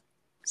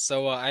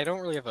 So I don't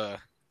really have a.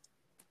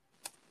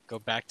 Go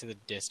back to the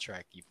diss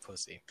track, you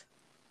pussy.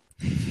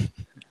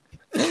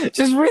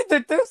 Just read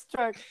the diss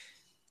track.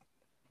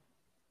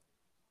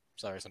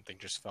 Sorry, something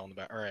just fell in the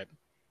back. All right.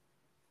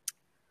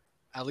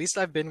 At least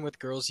I've been with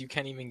girls you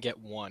can't even get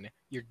one.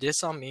 Your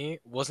diss on me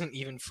wasn't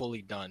even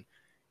fully done.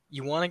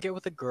 You want to get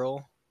with a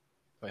girl.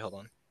 Wait, hold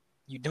on.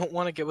 You don't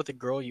want to get with a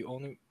girl, you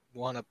only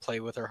want to play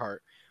with her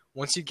heart.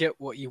 Once you get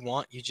what you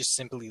want, you just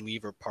simply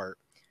leave her part.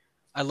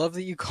 I love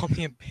that you call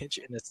me a bitch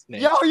and a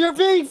snitch. Yo, you're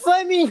being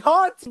flaming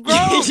hot, bro.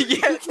 Yeah. You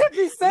can't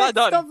be saying I'm not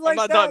done. stuff like I'm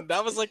not that. done.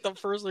 That was like the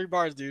first 3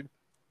 bars, dude.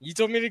 You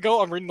told me to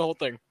go, I'm reading the whole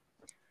thing.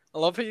 I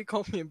love how you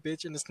call me a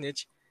bitch and a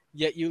snitch,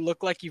 yet you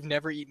look like you've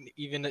never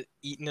eaten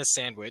a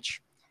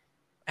sandwich.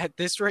 At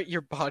this rate,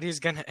 your body is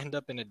gonna end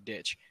up in a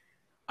ditch.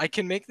 I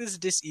can make this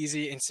diss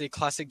easy and say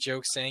classic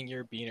jokes saying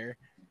you're a beaner,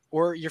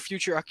 or your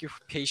future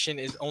occupation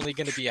is only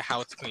gonna be a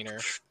house cleaner.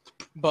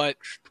 But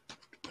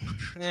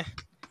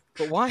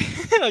why?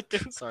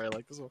 Sorry, I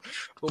like this one.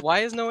 But why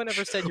has no one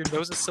ever said your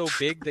nose is so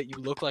big that you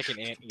look like an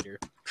anteater?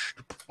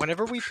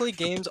 Whenever we play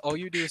games, all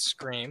you do is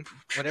scream.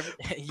 Whenever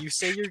you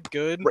say you're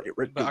good,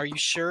 but are you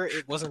sure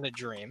it wasn't a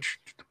dream?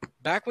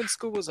 Back when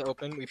school was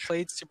open, we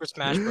played Super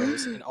Smash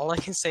Bros. And all I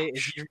can say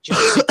is you're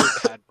just super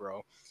bad,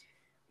 bro.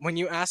 When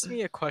you ask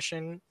me a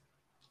question,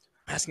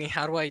 asking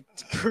how do I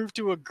prove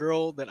to a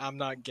girl that I'm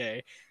not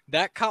gay,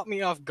 that caught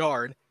me off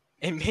guard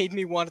and made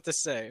me want to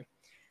say,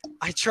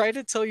 I tried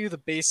to tell you the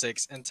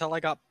basics until I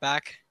got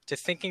back to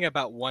thinking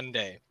about one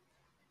day.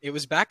 It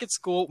was back at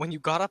school when you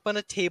got up on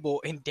a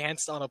table and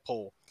danced on a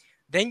pole.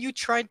 Then you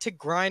tried to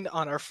grind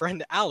on our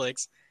friend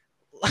Alex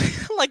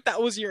like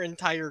that was your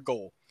entire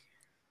goal.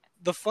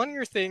 The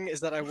funnier thing is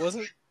that I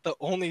wasn't the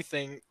only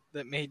thing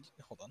that made...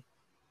 Hold on.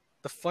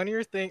 The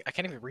funnier thing... I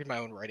can't even read my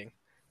own writing.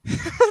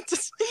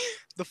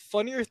 The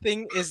funnier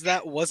thing is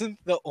that wasn't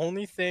the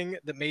only thing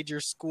that made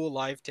your school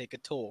life take a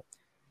toll.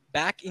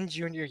 Back in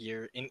junior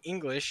year, in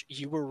English,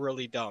 you were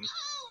really dumb.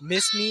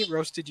 Miss Me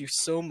roasted you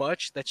so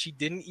much that she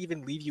didn't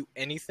even leave you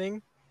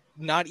anything,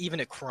 not even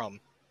a crumb.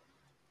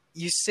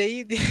 You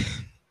say the...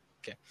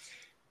 Okay.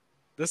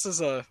 This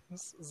one's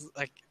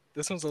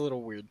a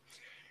little weird.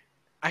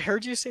 I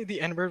heard you say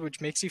the N-word,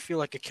 which makes you feel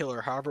like a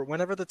killer. However,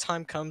 whenever the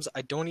time comes,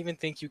 I don't even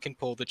think you can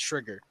pull the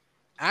trigger.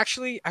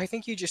 Actually, I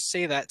think you just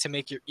say that to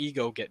make your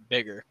ego get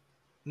bigger.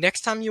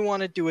 Next time you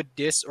want to do a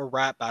diss or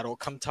rap battle,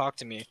 come talk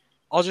to me.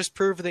 I'll just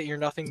prove that you're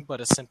nothing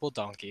but a simple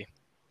donkey.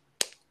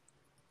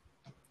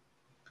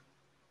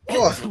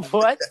 Oh,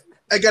 What?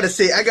 I gotta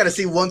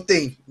say one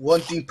thing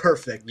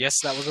perfect. Yes,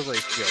 that was a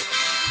race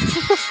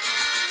joke.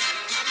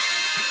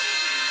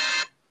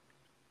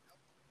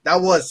 That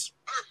was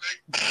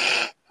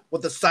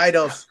with the side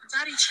of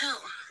Daddy, chill.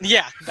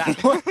 Yeah,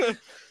 that.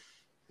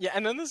 Yeah,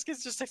 and then this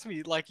kid's just texting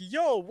me like,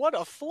 "Yo, what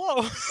a flow!"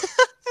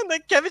 And then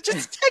Kevin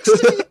just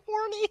texted me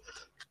horny.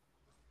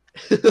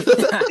 How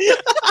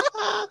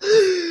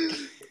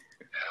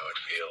it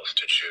feels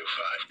to chew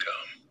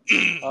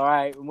 5 gum. All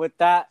right, with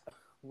that,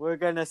 we're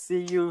gonna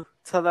see you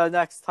till the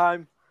next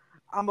time.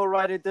 I'm gonna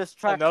write it this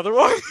track. Another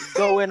one.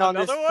 Go in on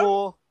this Another one?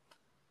 fool.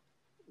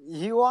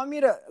 You want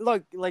me to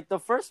look like the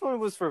first one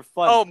was for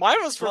fun? Oh, mine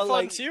was for But, fun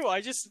like- too.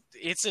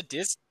 It's a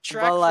diss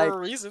track But, like- for a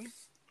reason.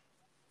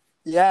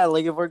 Yeah,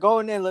 like if we're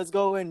going in, let's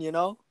go in. You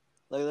know,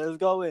 like let's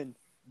go in.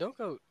 Don't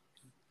go.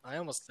 I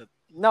almost said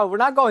No, we're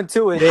not going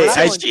to it. Hey, We're not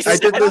I going did deep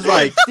this,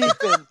 like-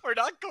 in. we're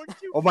not going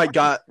to. oh my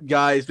god,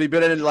 guys, we've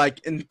been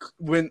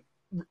in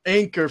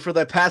Anchor for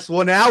the past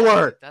 1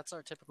 hour. That's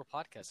our typical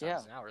podcast. Yeah.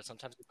 An hour.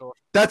 Sometimes we go.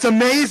 That's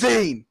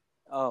amazing.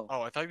 Oh,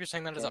 Oh, I thought you were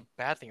saying that as a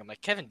bad thing. I'm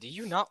like, Kevin, do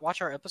you not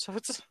watch our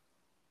episodes?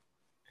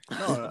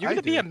 No, You're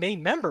gonna be a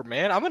main member,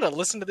 man. I'm gonna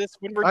listen to this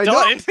when we're I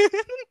done.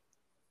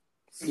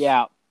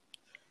 yeah.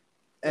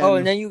 Oh,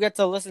 and then you get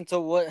to listen to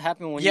what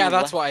happened when. Yeah, you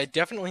that's left. why I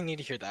definitely need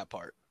to hear that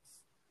part.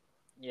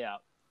 Yeah.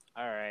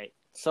 All right.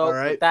 So All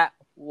right. with that,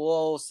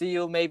 we'll see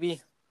you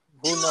maybe.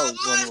 Who knows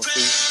when we'll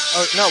see?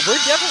 Oh no,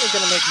 we're definitely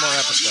gonna make more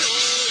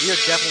episodes. We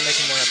are definitely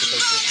making more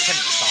episodes.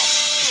 Kevin, stop.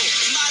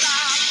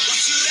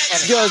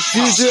 Kevin, Yo,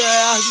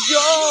 stop.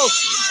 yo,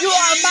 you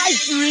are my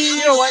dream.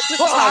 You know what? This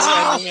is how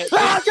we're ending it.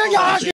 Ah,